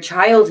in their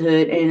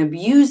childhood and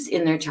abused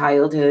in their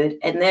childhood,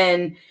 and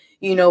then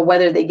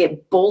whether they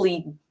get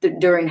bullied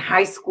during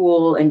high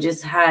school and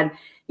just had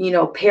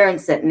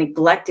parents that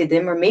neglected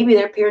them, or maybe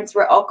their parents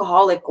were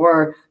alcoholic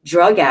or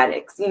drug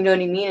addicts, you know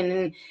what I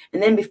mean?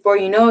 And then before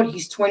you know it,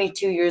 he's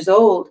 22 years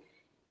old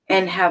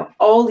and have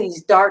all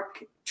these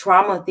dark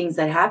trauma things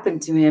that happen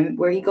to him,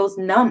 where he goes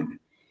numb,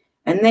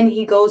 and then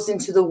he goes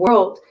into the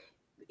world,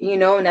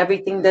 and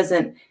everything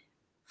doesn't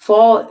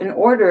fall in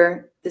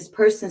order. This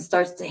person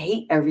starts to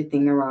hate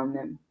everything around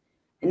them,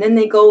 and then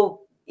they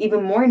go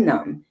even more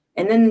numb,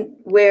 and then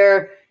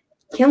where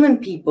killing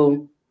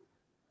people,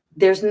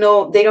 they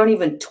don't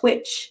even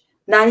twitch,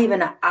 not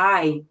even an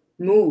eye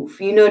move.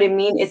 You know what I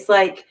mean? It's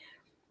like,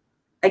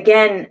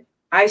 again,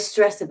 I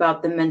stress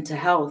about the mental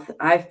health.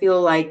 I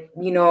feel like,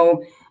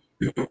 people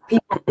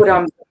put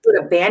a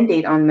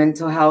Band-Aid on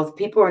mental health.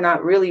 People are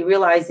not really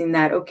realizing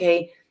that,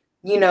 okay,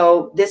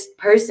 this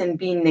person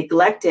being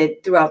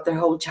neglected throughout their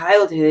whole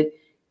childhood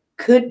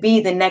could be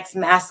the next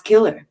mass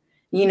killer.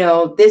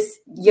 This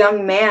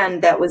young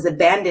man that was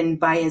abandoned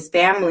by his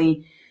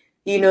family,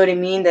 you know what I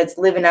mean, that's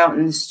living out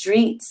in the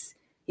streets,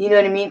 you know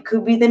what I mean,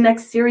 could be the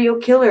next serial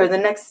killer, the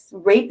next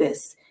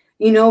rapist.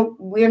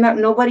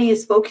 Nobody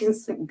is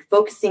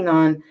focusing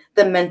on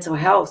the mental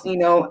health.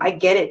 I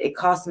get it. It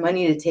costs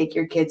money to take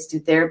your kids to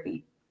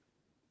therapy.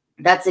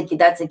 That's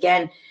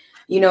again,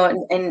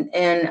 and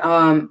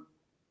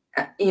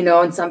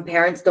some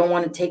parents don't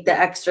want to take the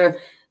extra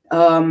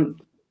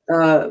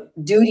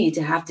duty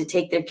to have to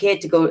take their kid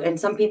to go. And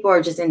some people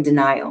are just in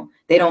denial.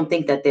 They don't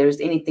think that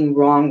there's anything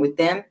wrong with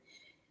them.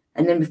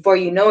 And then before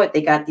you know it,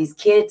 they got these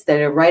kids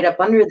that are right up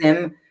under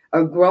them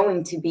are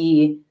growing to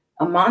be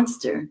a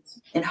monster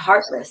and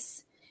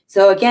heartless.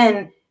 So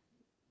again,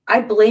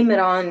 I blame it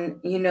on,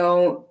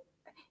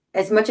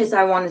 as much as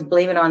I want to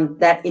blame it on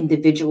that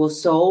individual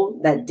soul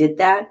that did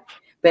that.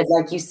 But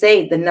like you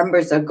say, the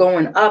numbers are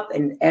going up,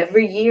 and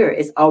every year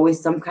is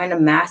always some kind of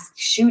mass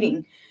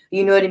shooting.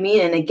 You know what I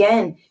mean? And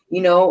again,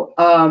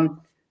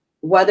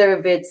 whether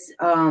if it's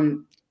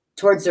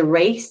towards a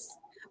race,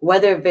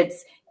 whether if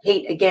it's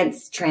hate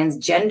against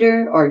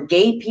transgender or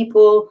gay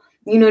people,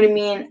 you know what I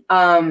mean?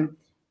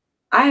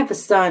 I have a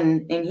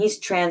son, and he's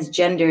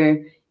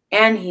transgender,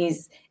 and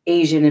he's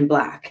Asian and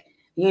Black.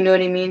 You know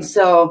what I mean?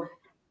 So,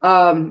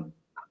 I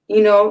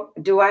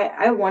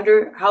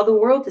wonder how the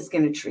world is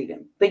going to treat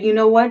him. But you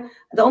know what?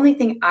 The only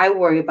thing I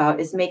worry about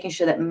is making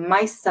sure that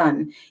my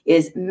son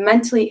is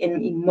mentally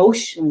and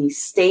emotionally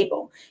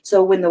stable.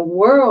 So when the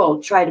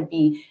world try to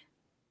be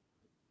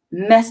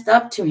messed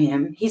up to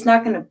him, he's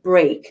not going to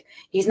break.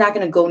 He's not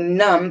going to go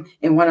numb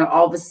and want to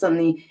all of a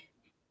sudden,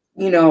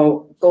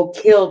 go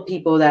kill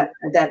people that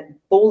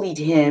bullied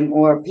him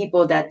or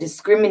people that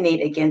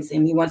discriminate against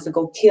him. He wants to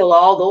go kill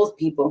all those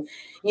people.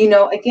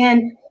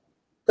 Again,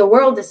 the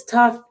world is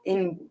tough,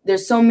 and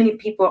there's so many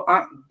people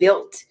aren't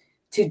built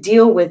to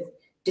deal with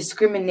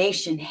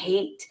discrimination,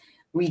 hate,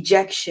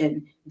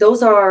 rejection.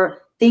 Those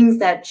are things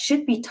that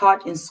should be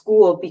taught in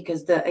school,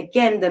 because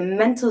the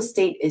mental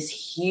state is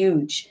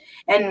huge,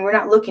 and we're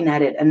not looking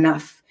at it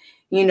enough.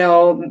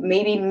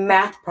 Maybe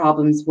math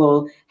problems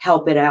will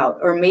help it out,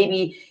 or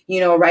maybe,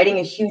 writing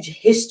a huge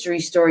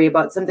history story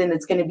about something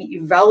that's going to be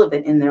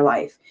irrelevant in their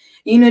life.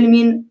 You know what I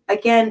mean?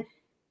 Again,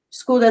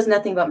 school does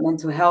nothing about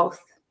mental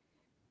health.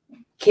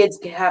 Kids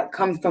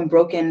come from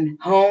broken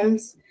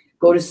homes,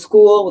 go to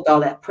school with all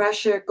that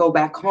pressure, go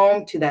back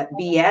home to that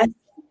BS,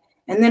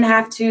 and then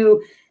have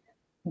to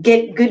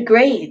get good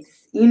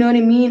grades, you know what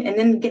I mean? And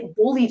then get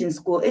bullied in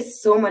school.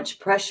 It's so much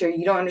pressure.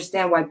 You don't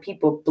understand why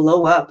people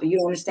blow up. You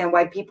don't understand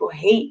why people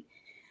hate.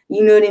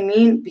 You know what I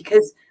mean?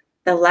 Because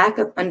the lack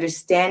of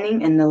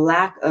understanding and the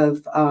lack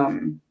of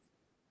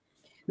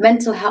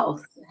mental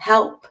health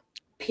help,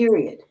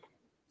 period.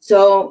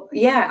 So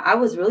yeah, I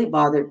was really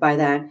bothered by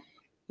that.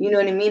 You know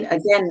what I mean?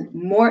 Again,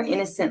 more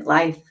innocent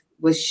life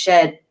was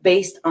shed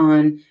based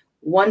on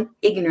one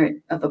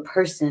ignorant of a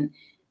person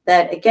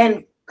that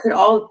again could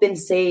all have been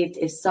saved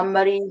if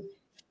somebody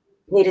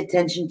paid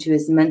attention to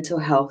his mental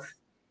health.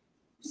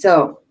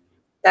 So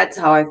that's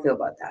how I feel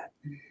about that.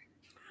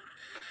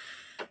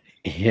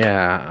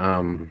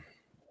 Yeah,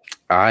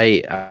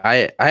 I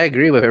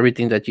agree with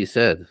everything that you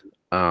said.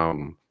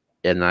 Um,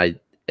 and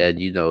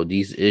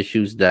these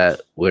issues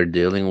that we're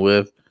dealing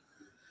with,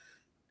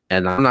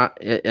 and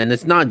and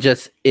it's not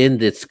just in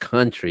this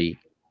country.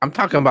 I'm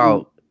talking Mhm.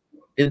 about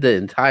in the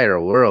entire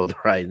world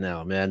right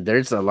now, man.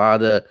 There's a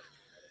lot of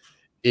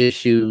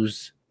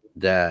issues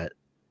that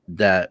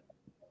that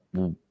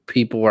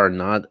people are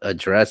not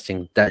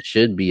addressing that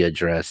should be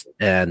addressed,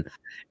 and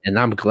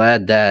I'm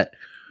glad that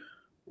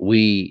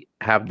we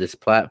have this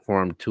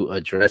platform to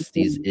address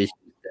these Mhm.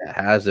 issues that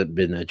hasn't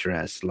been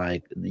addressed.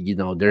 Like,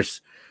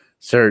 there's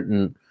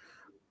certain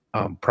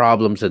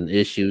problems and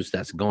issues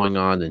that's going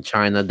on in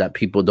China that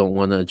people don't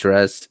want to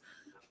address.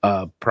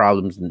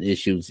 Problems and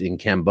issues in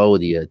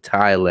Cambodia,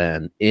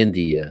 Thailand,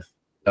 India,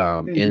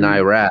 in Mhm.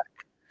 Iraq,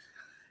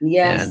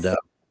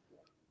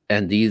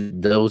 and Yes,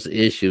 those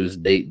issues,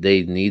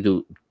 they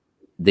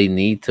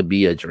need to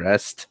be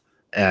addressed.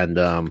 And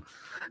the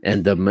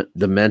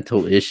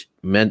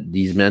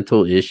these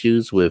mental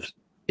issues with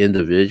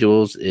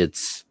individuals,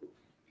 it's,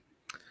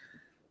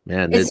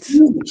 man, it's it's,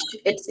 huge.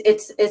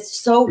 It's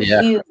so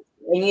yeah, huge.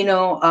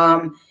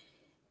 And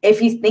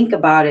if you think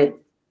about it,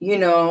 you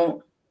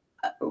know,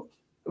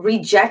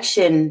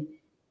 rejection,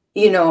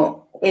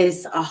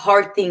 is a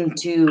hard thing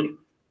to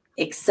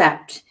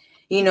accept.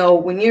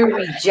 When you're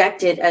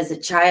rejected as a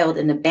child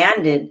and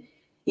abandoned,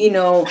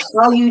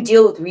 how you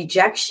deal with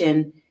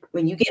rejection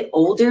when you get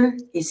older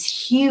is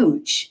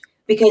huge.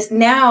 Because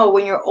now,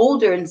 when you're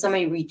older and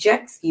somebody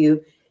rejects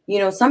you,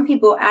 some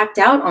people act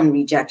out on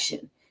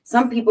rejection.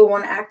 Some people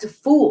want to act a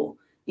fool.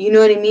 You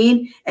know what I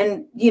mean?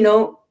 And,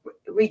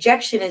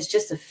 rejection is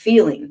just a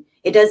feeling.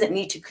 It doesn't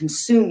need to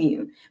consume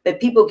you,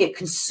 but people get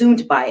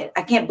consumed by it.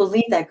 I can't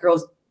believe that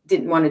girl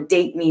didn't want to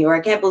date me, or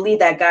I can't believe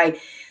that guy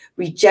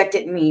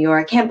rejected me, or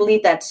I can't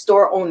believe that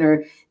store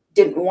owner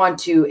didn't want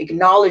to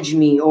acknowledge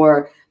me,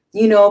 or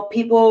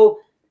people,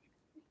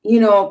 you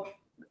know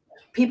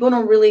people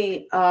don't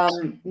really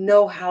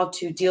know how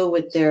to deal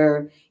with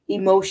their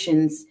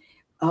emotions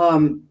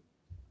um,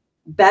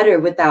 better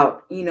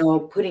without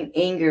putting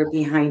anger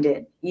behind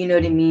it. You know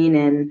what I mean?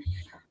 And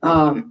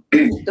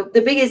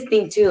the biggest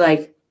thing too,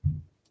 like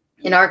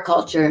in our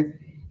culture,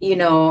 you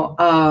know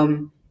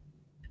um,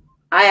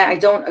 I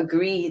don't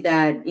agree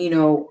that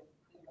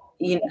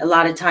a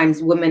lot of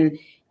times women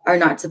are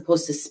not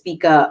supposed to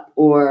speak up,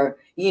 or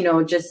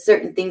just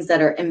certain things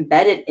that are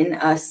embedded in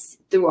us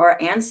through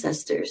our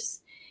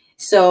ancestors.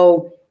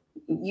 So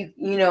you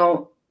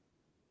know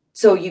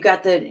so you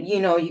got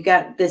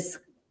this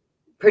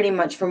pretty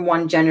much from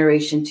one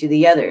generation to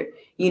the other.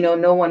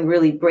 No one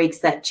really breaks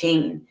that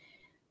chain.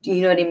 Do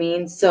you know what I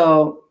mean?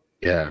 So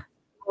yeah.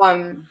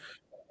 um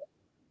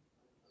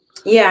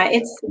yeah,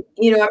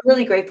 I'm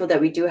really grateful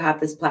that we do have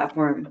this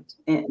platform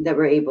and that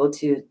we're able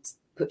to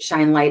put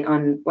shine light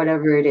on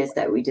whatever it is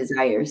that we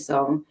desire.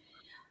 So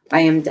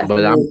I am But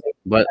definitely I'm grateful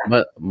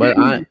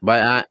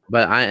for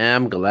but I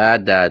am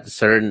glad that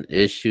certain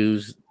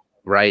issues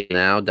right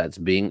now that's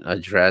being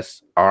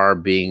addressed are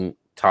being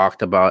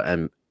talked about,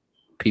 and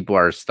people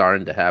are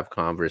starting to have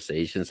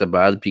conversations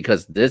about it,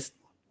 because this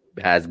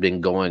has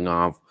been going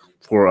on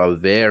for a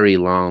very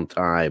long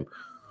time.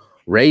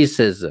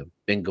 Racism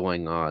been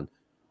going on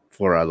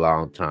for a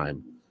long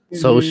time. that.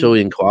 Hmm. Social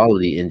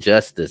inequality,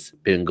 injustice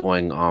been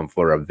going on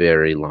for a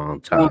very long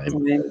Long time.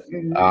 time.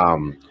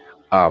 Hmm.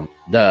 Um,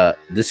 the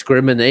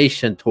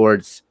discrimination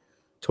towards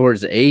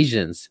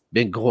Asians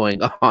been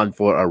going on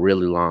for a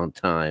really long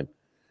time.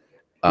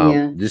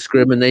 Yeah.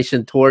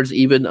 Discrimination towards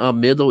even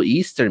Middle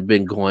Eastern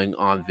been going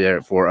on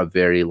there for a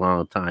very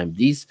long time.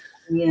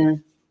 Yeah.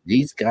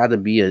 These got to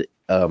be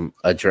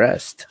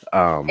addressed.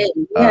 Yeah,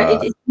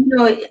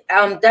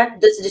 that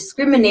this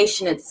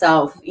discrimination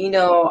itself,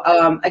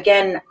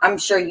 again, I'm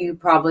sure you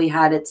probably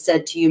had it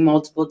said to you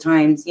multiple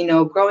times,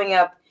 growing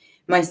up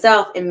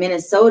myself in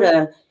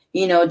Minnesota,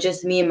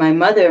 just me and my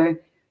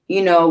mother,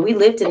 we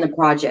lived in the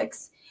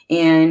projects,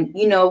 and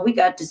we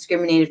got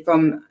discriminated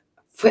from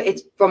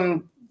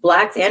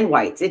blacks and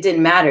whites. It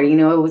didn't matter.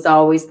 It was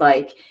always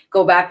like,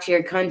 go back to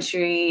your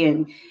country.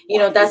 And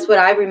that's what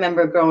I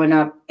remember growing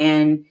up.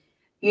 And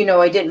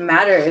it didn't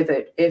matter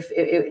if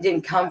it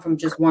didn't come from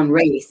just one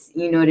race.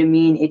 You know what I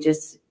mean? It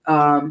just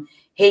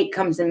hate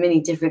comes in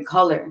many different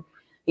color,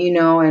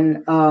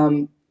 and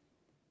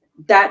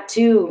that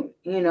too,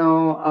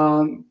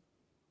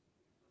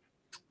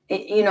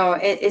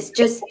 it's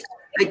just,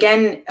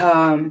 again,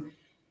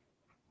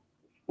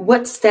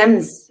 what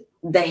stems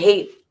the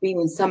hate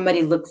when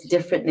somebody looks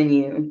different than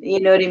you? You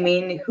know what I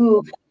mean?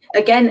 Who,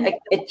 again,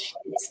 it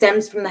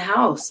stems from the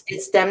house.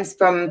 It stems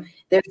from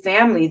their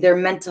family, their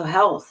mental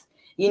health.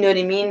 You know what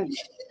I mean?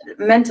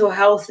 Mental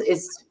health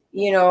is,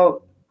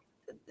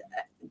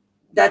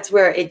 that's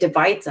where it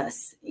divides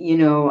us.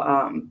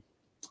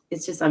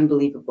 It's just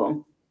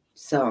unbelievable.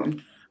 So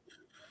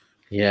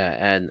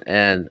Yeah,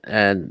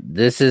 and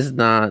this is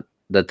not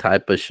the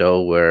type of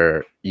show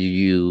where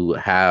you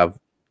have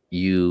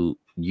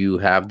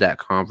that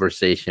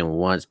conversation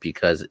once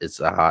because it's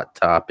a hot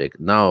topic.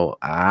 No,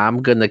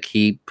 I'm gonna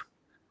keep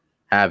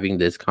having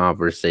this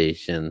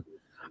conversation.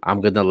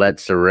 I'm gonna let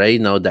Saray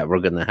know that we're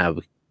gonna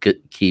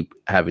keep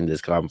having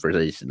this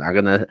conversation. I'm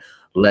gonna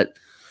let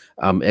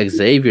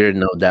Xavier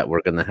know that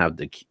we're gonna have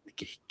to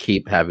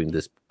keep having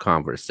this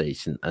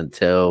conversation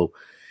until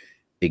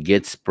it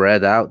gets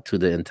spread out to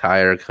the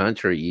entire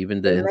country,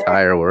 even the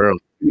entire world,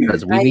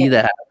 because we I need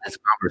to have this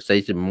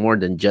conversation more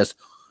than just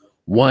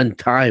one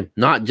time,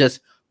 not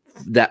just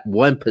that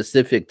one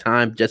specific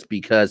time, just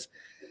because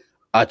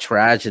a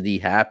tragedy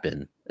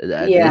happened.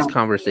 yeah, This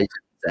conversation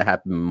needs to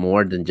happen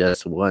more than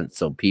just once,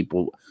 so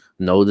people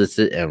notice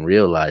it and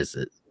realize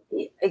it.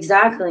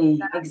 exactly.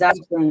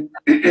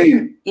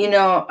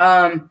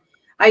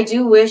 I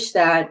do wish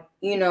that,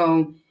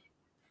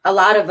 a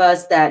lot of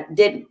us that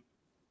did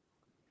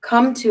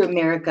come to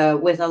America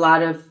with a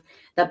lot of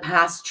the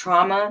past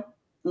trauma,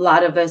 a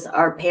lot of us,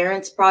 our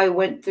parents probably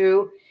went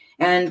through.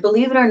 And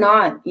believe it or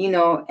not,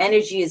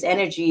 energy is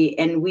energy,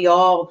 and we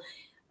all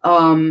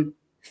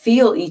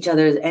feel each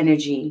other's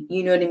energy.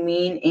 You know what I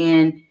mean?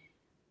 And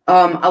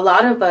a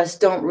lot of us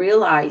don't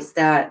realize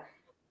that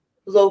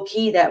low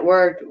key that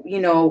we're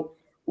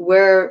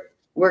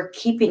we're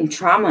keeping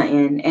trauma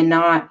in and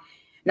not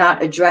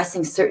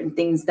addressing certain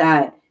things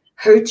that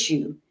hurt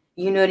you.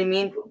 You know what I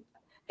mean?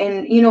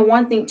 And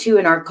one thing too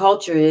in our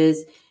culture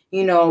is,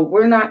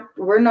 we're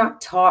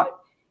not taught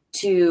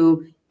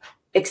to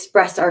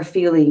express our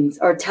feelings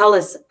or tell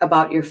us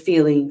about your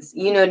feelings.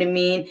 You know what I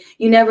mean?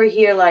 You never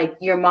hear like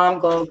your mom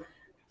go,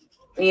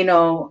 you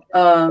know,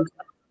 uh,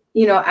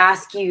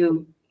 ask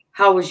you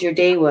how was your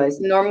day was.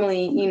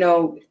 Normally,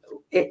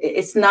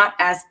 it's not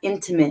as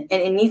intimate,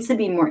 and it needs to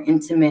be more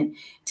intimate.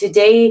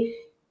 Today,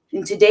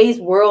 in today's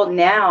world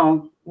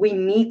now, we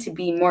need to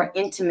be more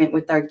intimate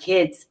with our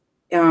kids,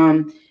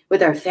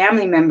 with our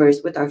family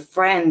members, with our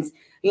friends,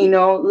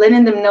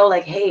 letting them know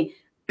like, hey,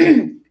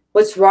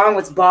 what's wrong,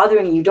 what's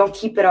bothering you? Don't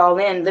keep it all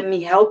in. Let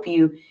me help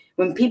you.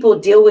 When people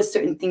deal with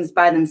certain things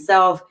by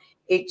themselves,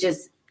 it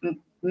just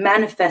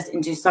manifests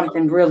into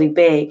something really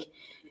big.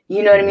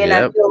 You know what I mean? I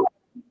Yep. feel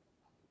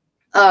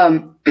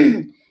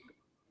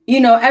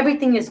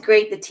everything is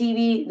great. The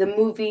TV, the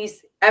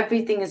movies,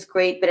 everything is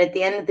great. But at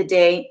the end of the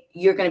day,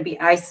 you're going to be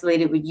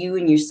isolated with you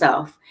and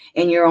yourself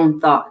and your own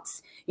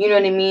thoughts. You know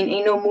what I mean?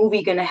 Ain't no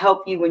movie going to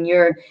help you when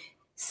you're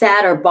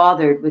sad or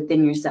bothered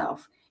within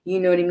yourself. You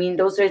know what I mean?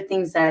 Those are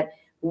things that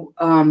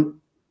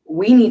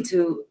we need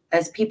to,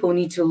 as people,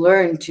 need to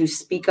learn to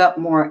speak up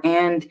more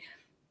and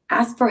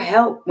ask for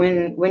help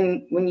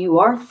when you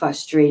are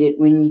frustrated,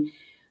 when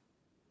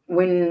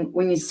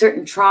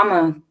certain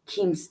trauma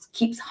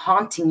keeps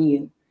haunting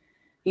you.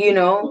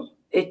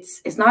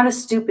 It's not a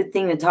stupid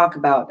thing to talk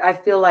about. I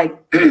feel like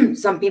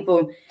some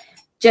people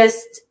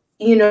just,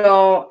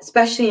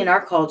 especially in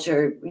our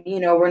culture,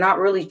 we're not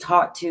really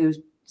taught to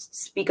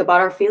speak about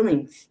our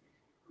feelings.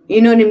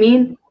 You know what I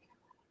mean?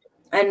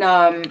 And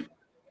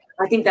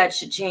I think that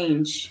should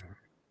change,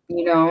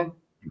 you know.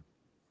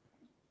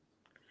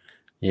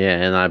 Yeah,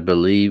 and I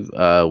believe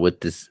with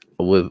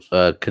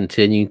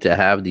continuing to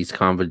have these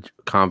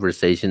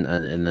conversation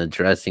and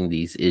addressing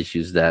these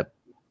issues that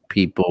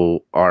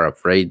people are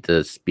afraid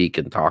to speak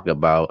and talk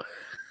about,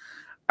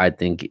 I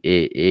think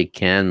it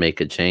can make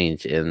a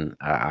change, and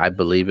I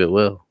believe it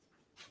will.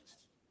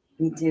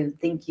 Me too.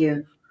 Thank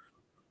you.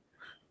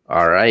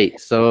 All right.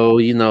 So,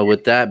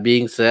 with that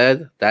being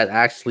said, that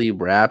actually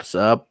wraps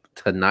up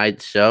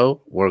tonight's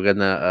show. We're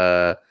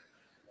gonna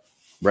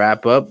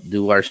wrap up,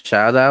 do our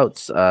shout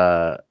outs,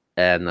 and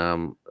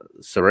Well,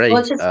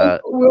 Saray, just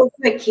real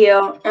quick,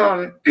 Keel.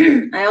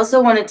 I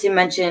also wanted to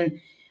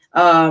mention,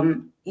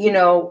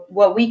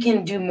 what we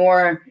can do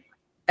more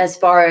as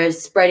far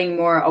as spreading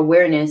more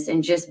awareness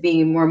and just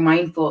being more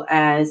mindful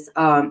as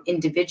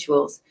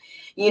individuals.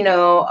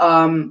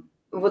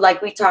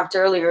 Like we talked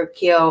earlier,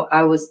 Keo,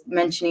 I want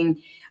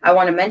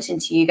to mention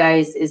to you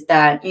guys is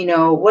that,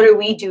 what are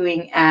we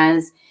doing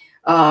as,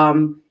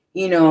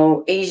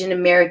 Asian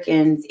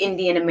Americans,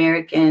 Indian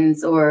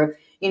Americans, or,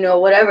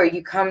 whatever,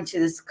 you come to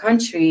this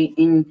country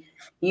and,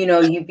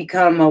 you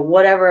become a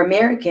whatever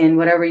American,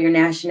 whatever your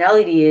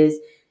nationality is,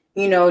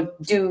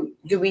 do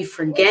we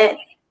forget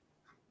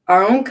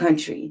our own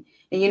country?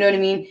 And you know what I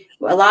mean?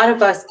 A lot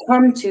of us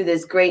come to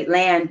this great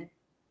land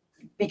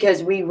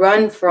because we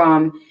run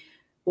from,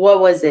 what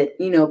was it?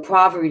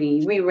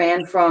 Poverty. We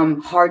ran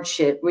from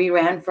hardship. We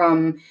ran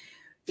from,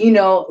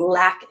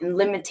 lack and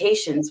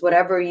limitations,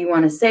 whatever you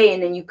want to say.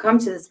 And then you come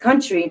to this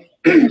country,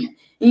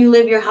 you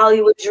live your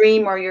Hollywood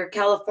dream or your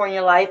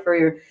California life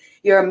or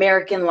your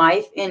American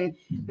life. And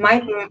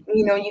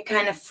you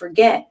kind of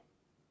forget.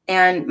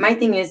 And my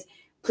thing is,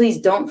 please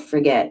don't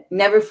forget.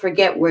 Never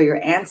forget where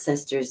your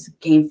ancestors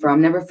came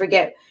from. Never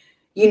forget,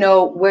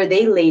 where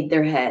they laid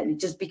their head.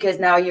 Just because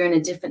now you're in a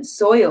different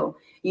soil,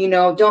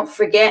 don't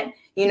forget,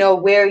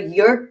 where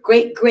your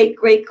great, great,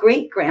 great,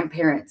 great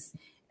grandparents.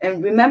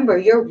 And remember,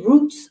 your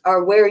roots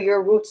are where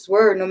your roots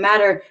were, no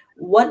matter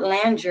what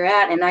land you're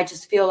at. And I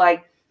just feel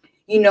like,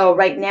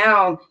 right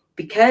now,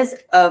 because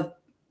of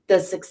the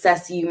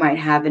success you might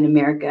have in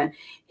America,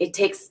 it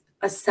takes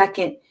a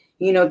second,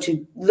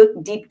 to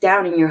look deep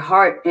down in your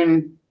heart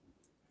and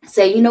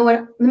say, you know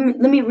what,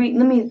 let me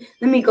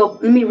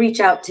reach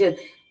out to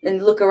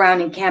and look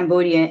around in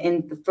Cambodia.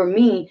 And for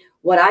me,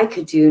 what I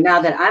could do now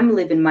that I'm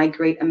living my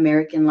great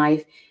American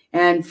life.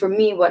 And for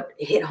me, what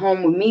hit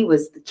home with me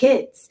was the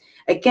kids.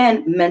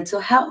 Again,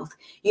 mental health.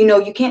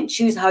 You can't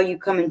choose how you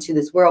come into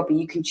this world, but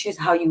you can choose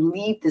how you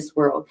leave this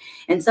world.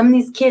 And some of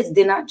these kids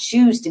did not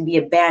choose to be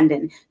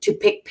abandoned, to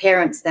pick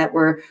parents that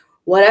were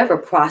whatever,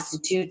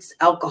 prostitutes,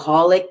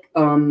 alcoholic,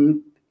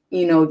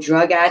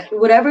 drug addict,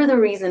 whatever the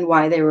reason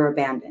why they were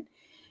abandoned.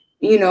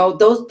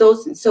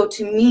 So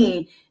to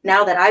me,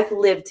 now that I've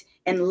lived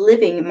and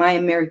living my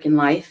American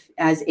life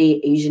as a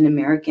Asian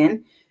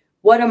American,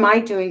 what am I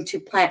doing to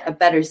plant a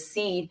better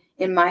seed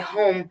in my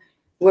home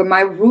where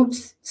my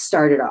roots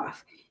started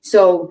off?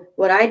 So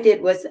what I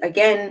did was,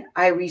 again,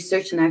 I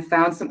researched and I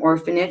found some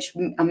orphanage.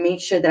 I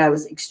made sure that I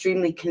was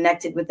extremely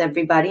connected with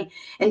everybody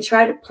and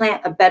try to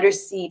plant a better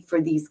seed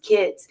for these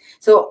kids.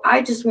 So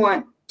I just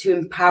want to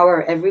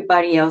empower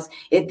everybody else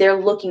if they're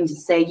looking to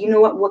say, you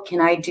know what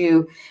can I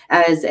do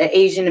as an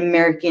Asian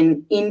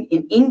American? In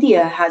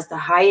India has the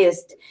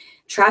highest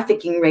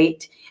trafficking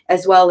rate,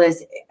 as well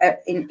as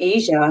in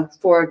Asia,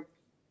 for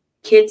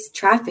kids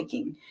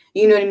trafficking.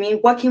 You know what I mean?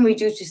 What can we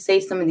do to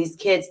save some of these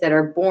kids that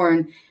are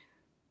born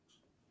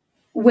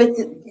with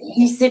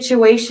these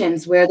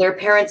situations where their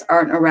parents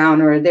aren't around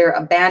or they're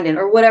abandoned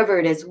or whatever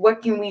it is?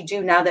 What can we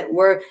do now that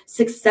we're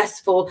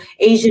successful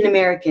Asian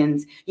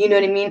Americans? You know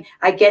what I mean?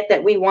 I get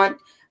that we want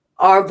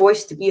our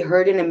voice to be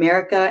heard in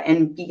America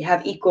and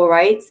have equal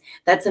rights.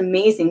 That's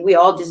amazing. We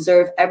all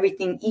deserve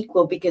everything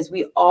equal because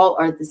we all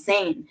are the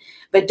same.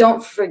 But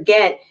don't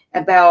forget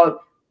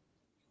about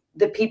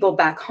the people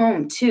back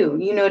home too.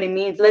 You know what I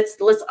mean? Let's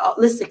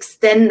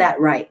extend that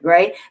right?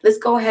 Let's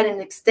go ahead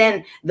and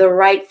extend the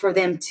right for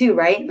them too,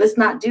 right? Let's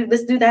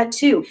do that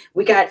too.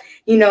 We got,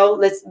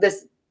 let's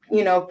the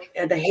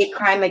hate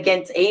crime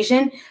against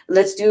Asian.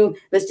 Let's do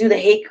the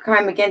hate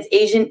crime against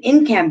Asian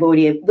in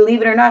Cambodia.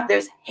 Believe it or not,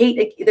 there's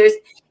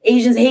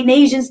Asians hating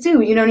Asians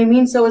too. You know what I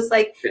mean? So it's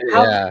like,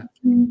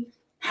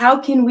 how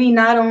can we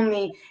not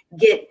only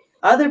get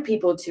other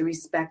people to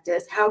respect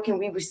us, how can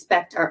we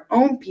respect our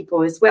own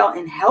people as well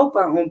and help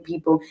our own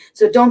people?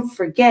 So don't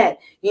forget,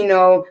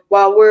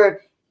 while we're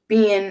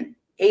being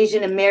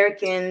Asian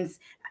Americans,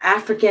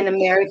 African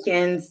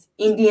Americans,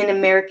 Indian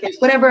Americans,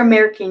 whatever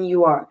American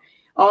you are,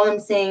 all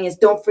I'm saying is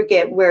don't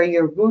forget where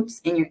your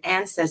roots and your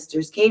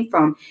ancestors came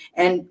from.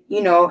 And,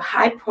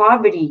 high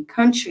poverty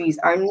countries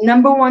are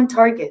number one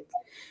target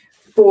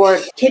for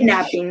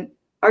kidnapping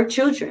our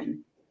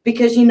children,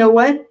 because you know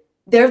what?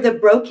 They're the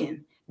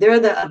broken. They're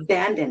the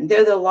abandoned.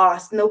 They're the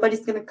lost.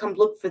 Nobody's going to come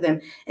look for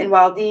them. And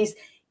while these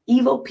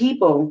evil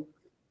people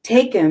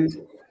take them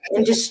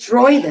and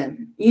destroy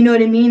them, you know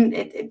what I mean?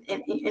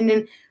 And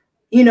then,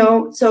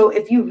 so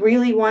if you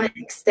really want to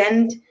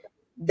extend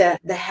the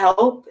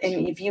help,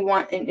 and if you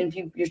want, and if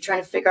you're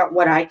trying to figure out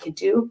what I could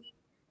do,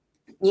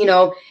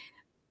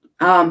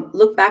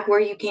 look back where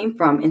you came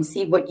from and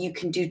see what you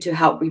can do to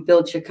help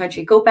rebuild your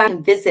country. Go back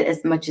and visit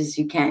as much as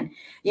you can.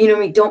 You know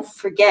what I mean? Don't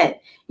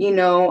forget,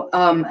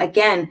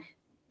 again,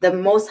 the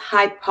most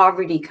high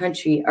poverty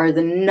country are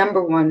the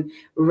number one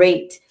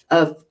rate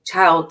of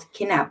child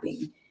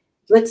kidnapping.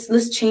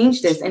 Let's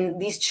change this. And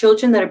these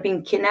children that are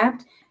being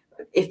kidnapped,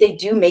 if they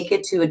do make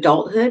it to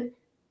adulthood,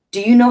 do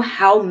you know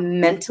how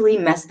mentally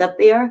messed up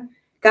they are?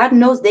 God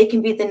knows they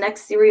can be the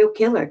next serial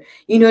killer.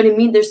 You know what I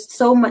mean? There's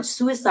so much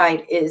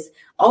suicide is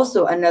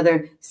also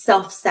another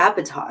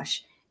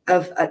self-sabotage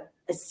of a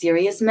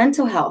serious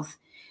mental health.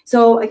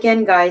 So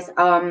again, guys,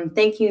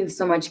 thank you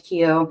so much,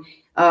 Keo,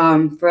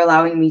 for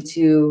allowing me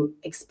to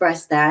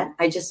express that.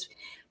 I just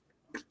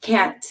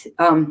can't,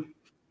 I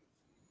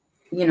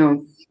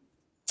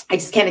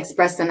just can't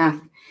express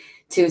enough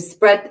to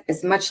spread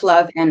as much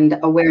love and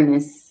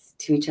awareness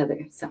to each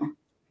other. So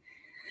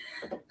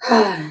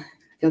I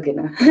feel good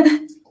now.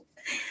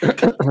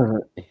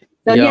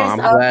 So Yo, yes,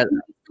 I'm glad.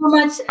 so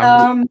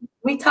much.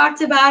 We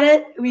talked about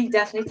it. We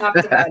definitely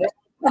talked about it.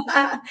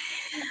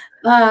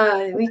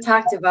 We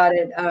talked about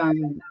it. I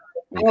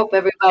hope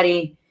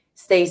everybody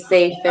stays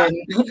safe, and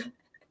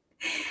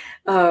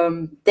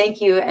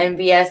thank you,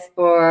 NBS,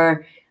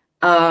 for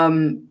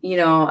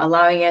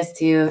allowing us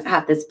to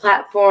have this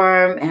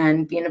platform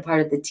and being a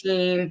part of the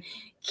team.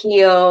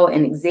 Keo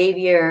and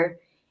Xavier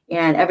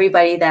and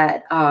everybody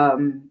that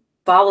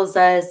follows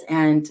us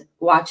and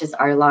watches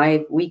our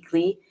live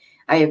weekly.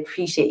 I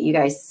appreciate you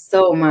guys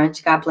so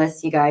much. God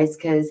bless you guys,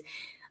 because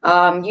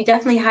you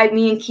definitely hype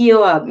me and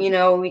Keo up. We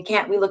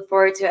look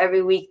forward to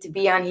every week to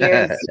be on here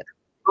and see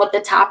what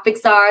the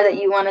topics are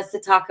that you want us to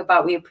talk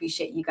about. We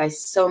appreciate you guys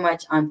so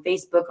much on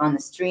Facebook, on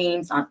the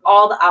streams, on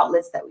all the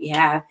outlets that we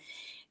have.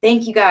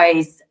 Thank you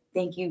guys.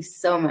 Thank you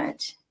so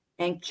much.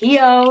 And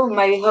Keo,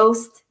 my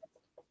host,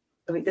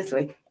 wait, this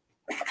way.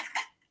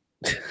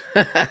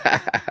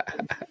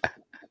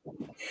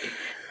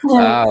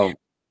 um,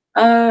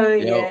 Oh,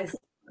 yo,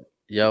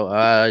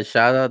 yes.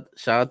 shout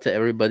out to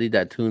everybody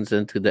that tunes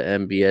into the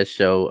NBS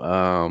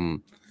show.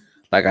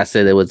 Like I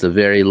said, it was a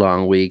very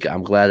long week.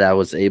 I'm glad I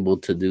was able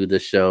to do the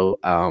show.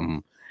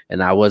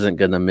 And I wasn't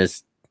gonna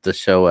miss the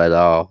show at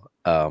all.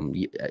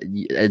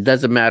 It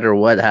doesn't matter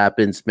what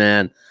happens,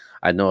 man.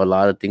 I know a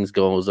lot of things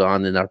goes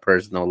on in our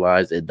personal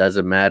lives. It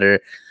doesn't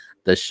matter.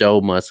 The show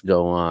must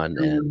go on,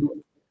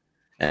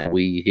 and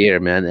we here,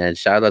 man. And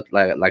shout out,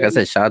 like I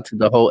said, shout out to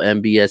the whole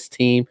MBS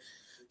team.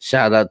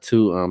 Shout out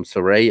to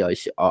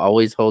Saray,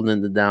 always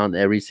holding it down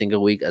every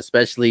single week,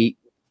 especially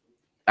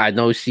I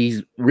know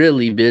she's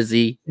really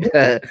busy,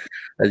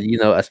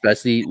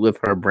 especially with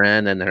her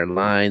brand and her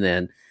line,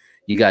 and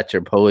you got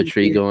your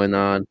poetry going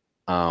on.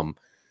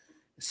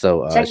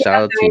 So Check it shout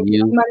out, out to guys.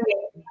 you.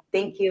 Monday.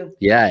 Thank you.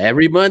 Yeah,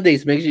 every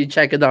Mondays, make sure you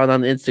check it out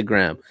on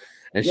Instagram.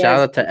 And shout Yes.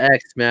 out to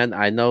X, man.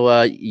 I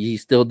know you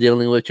still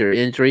dealing with your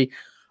injury,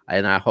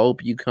 and I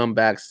hope you come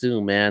back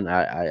soon, man.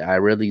 I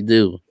really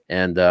do.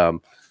 And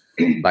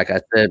like I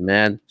said,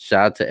 man,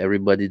 shout out to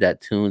everybody that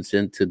tunes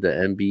into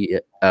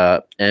the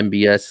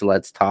NBS.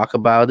 Let's talk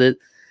about it,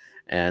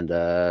 and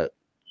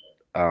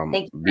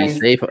Thank you, be guys.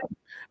 safe.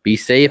 Be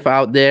safe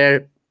out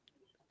there,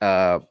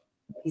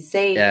 Be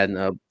safe. and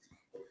God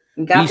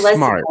be bless you,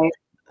 smart. guys.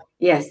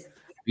 Yes.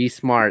 Be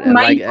smart, Be and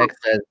like mindful X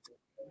says, and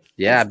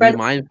yeah, be spread.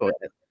 mindful.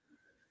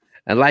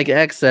 And like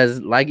X says,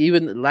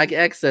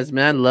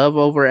 man, love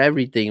over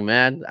everything,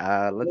 man.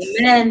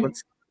 Amen.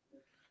 Let's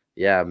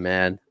yeah,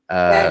 man.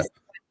 Yes.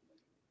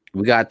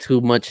 We got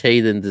too much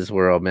hate in this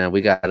world, man. We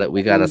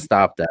gotta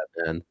stop that,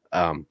 man.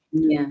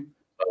 Yeah.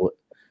 But,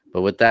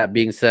 but with that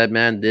being said,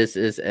 man, this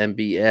is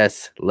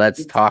MBS.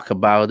 Let's talk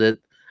about it.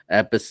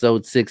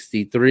 Episode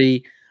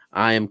 63.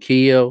 I am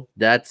Keo.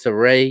 That's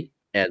Ray,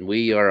 and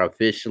we are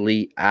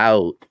officially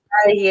out.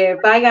 Out of here.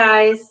 Bye,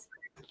 guys.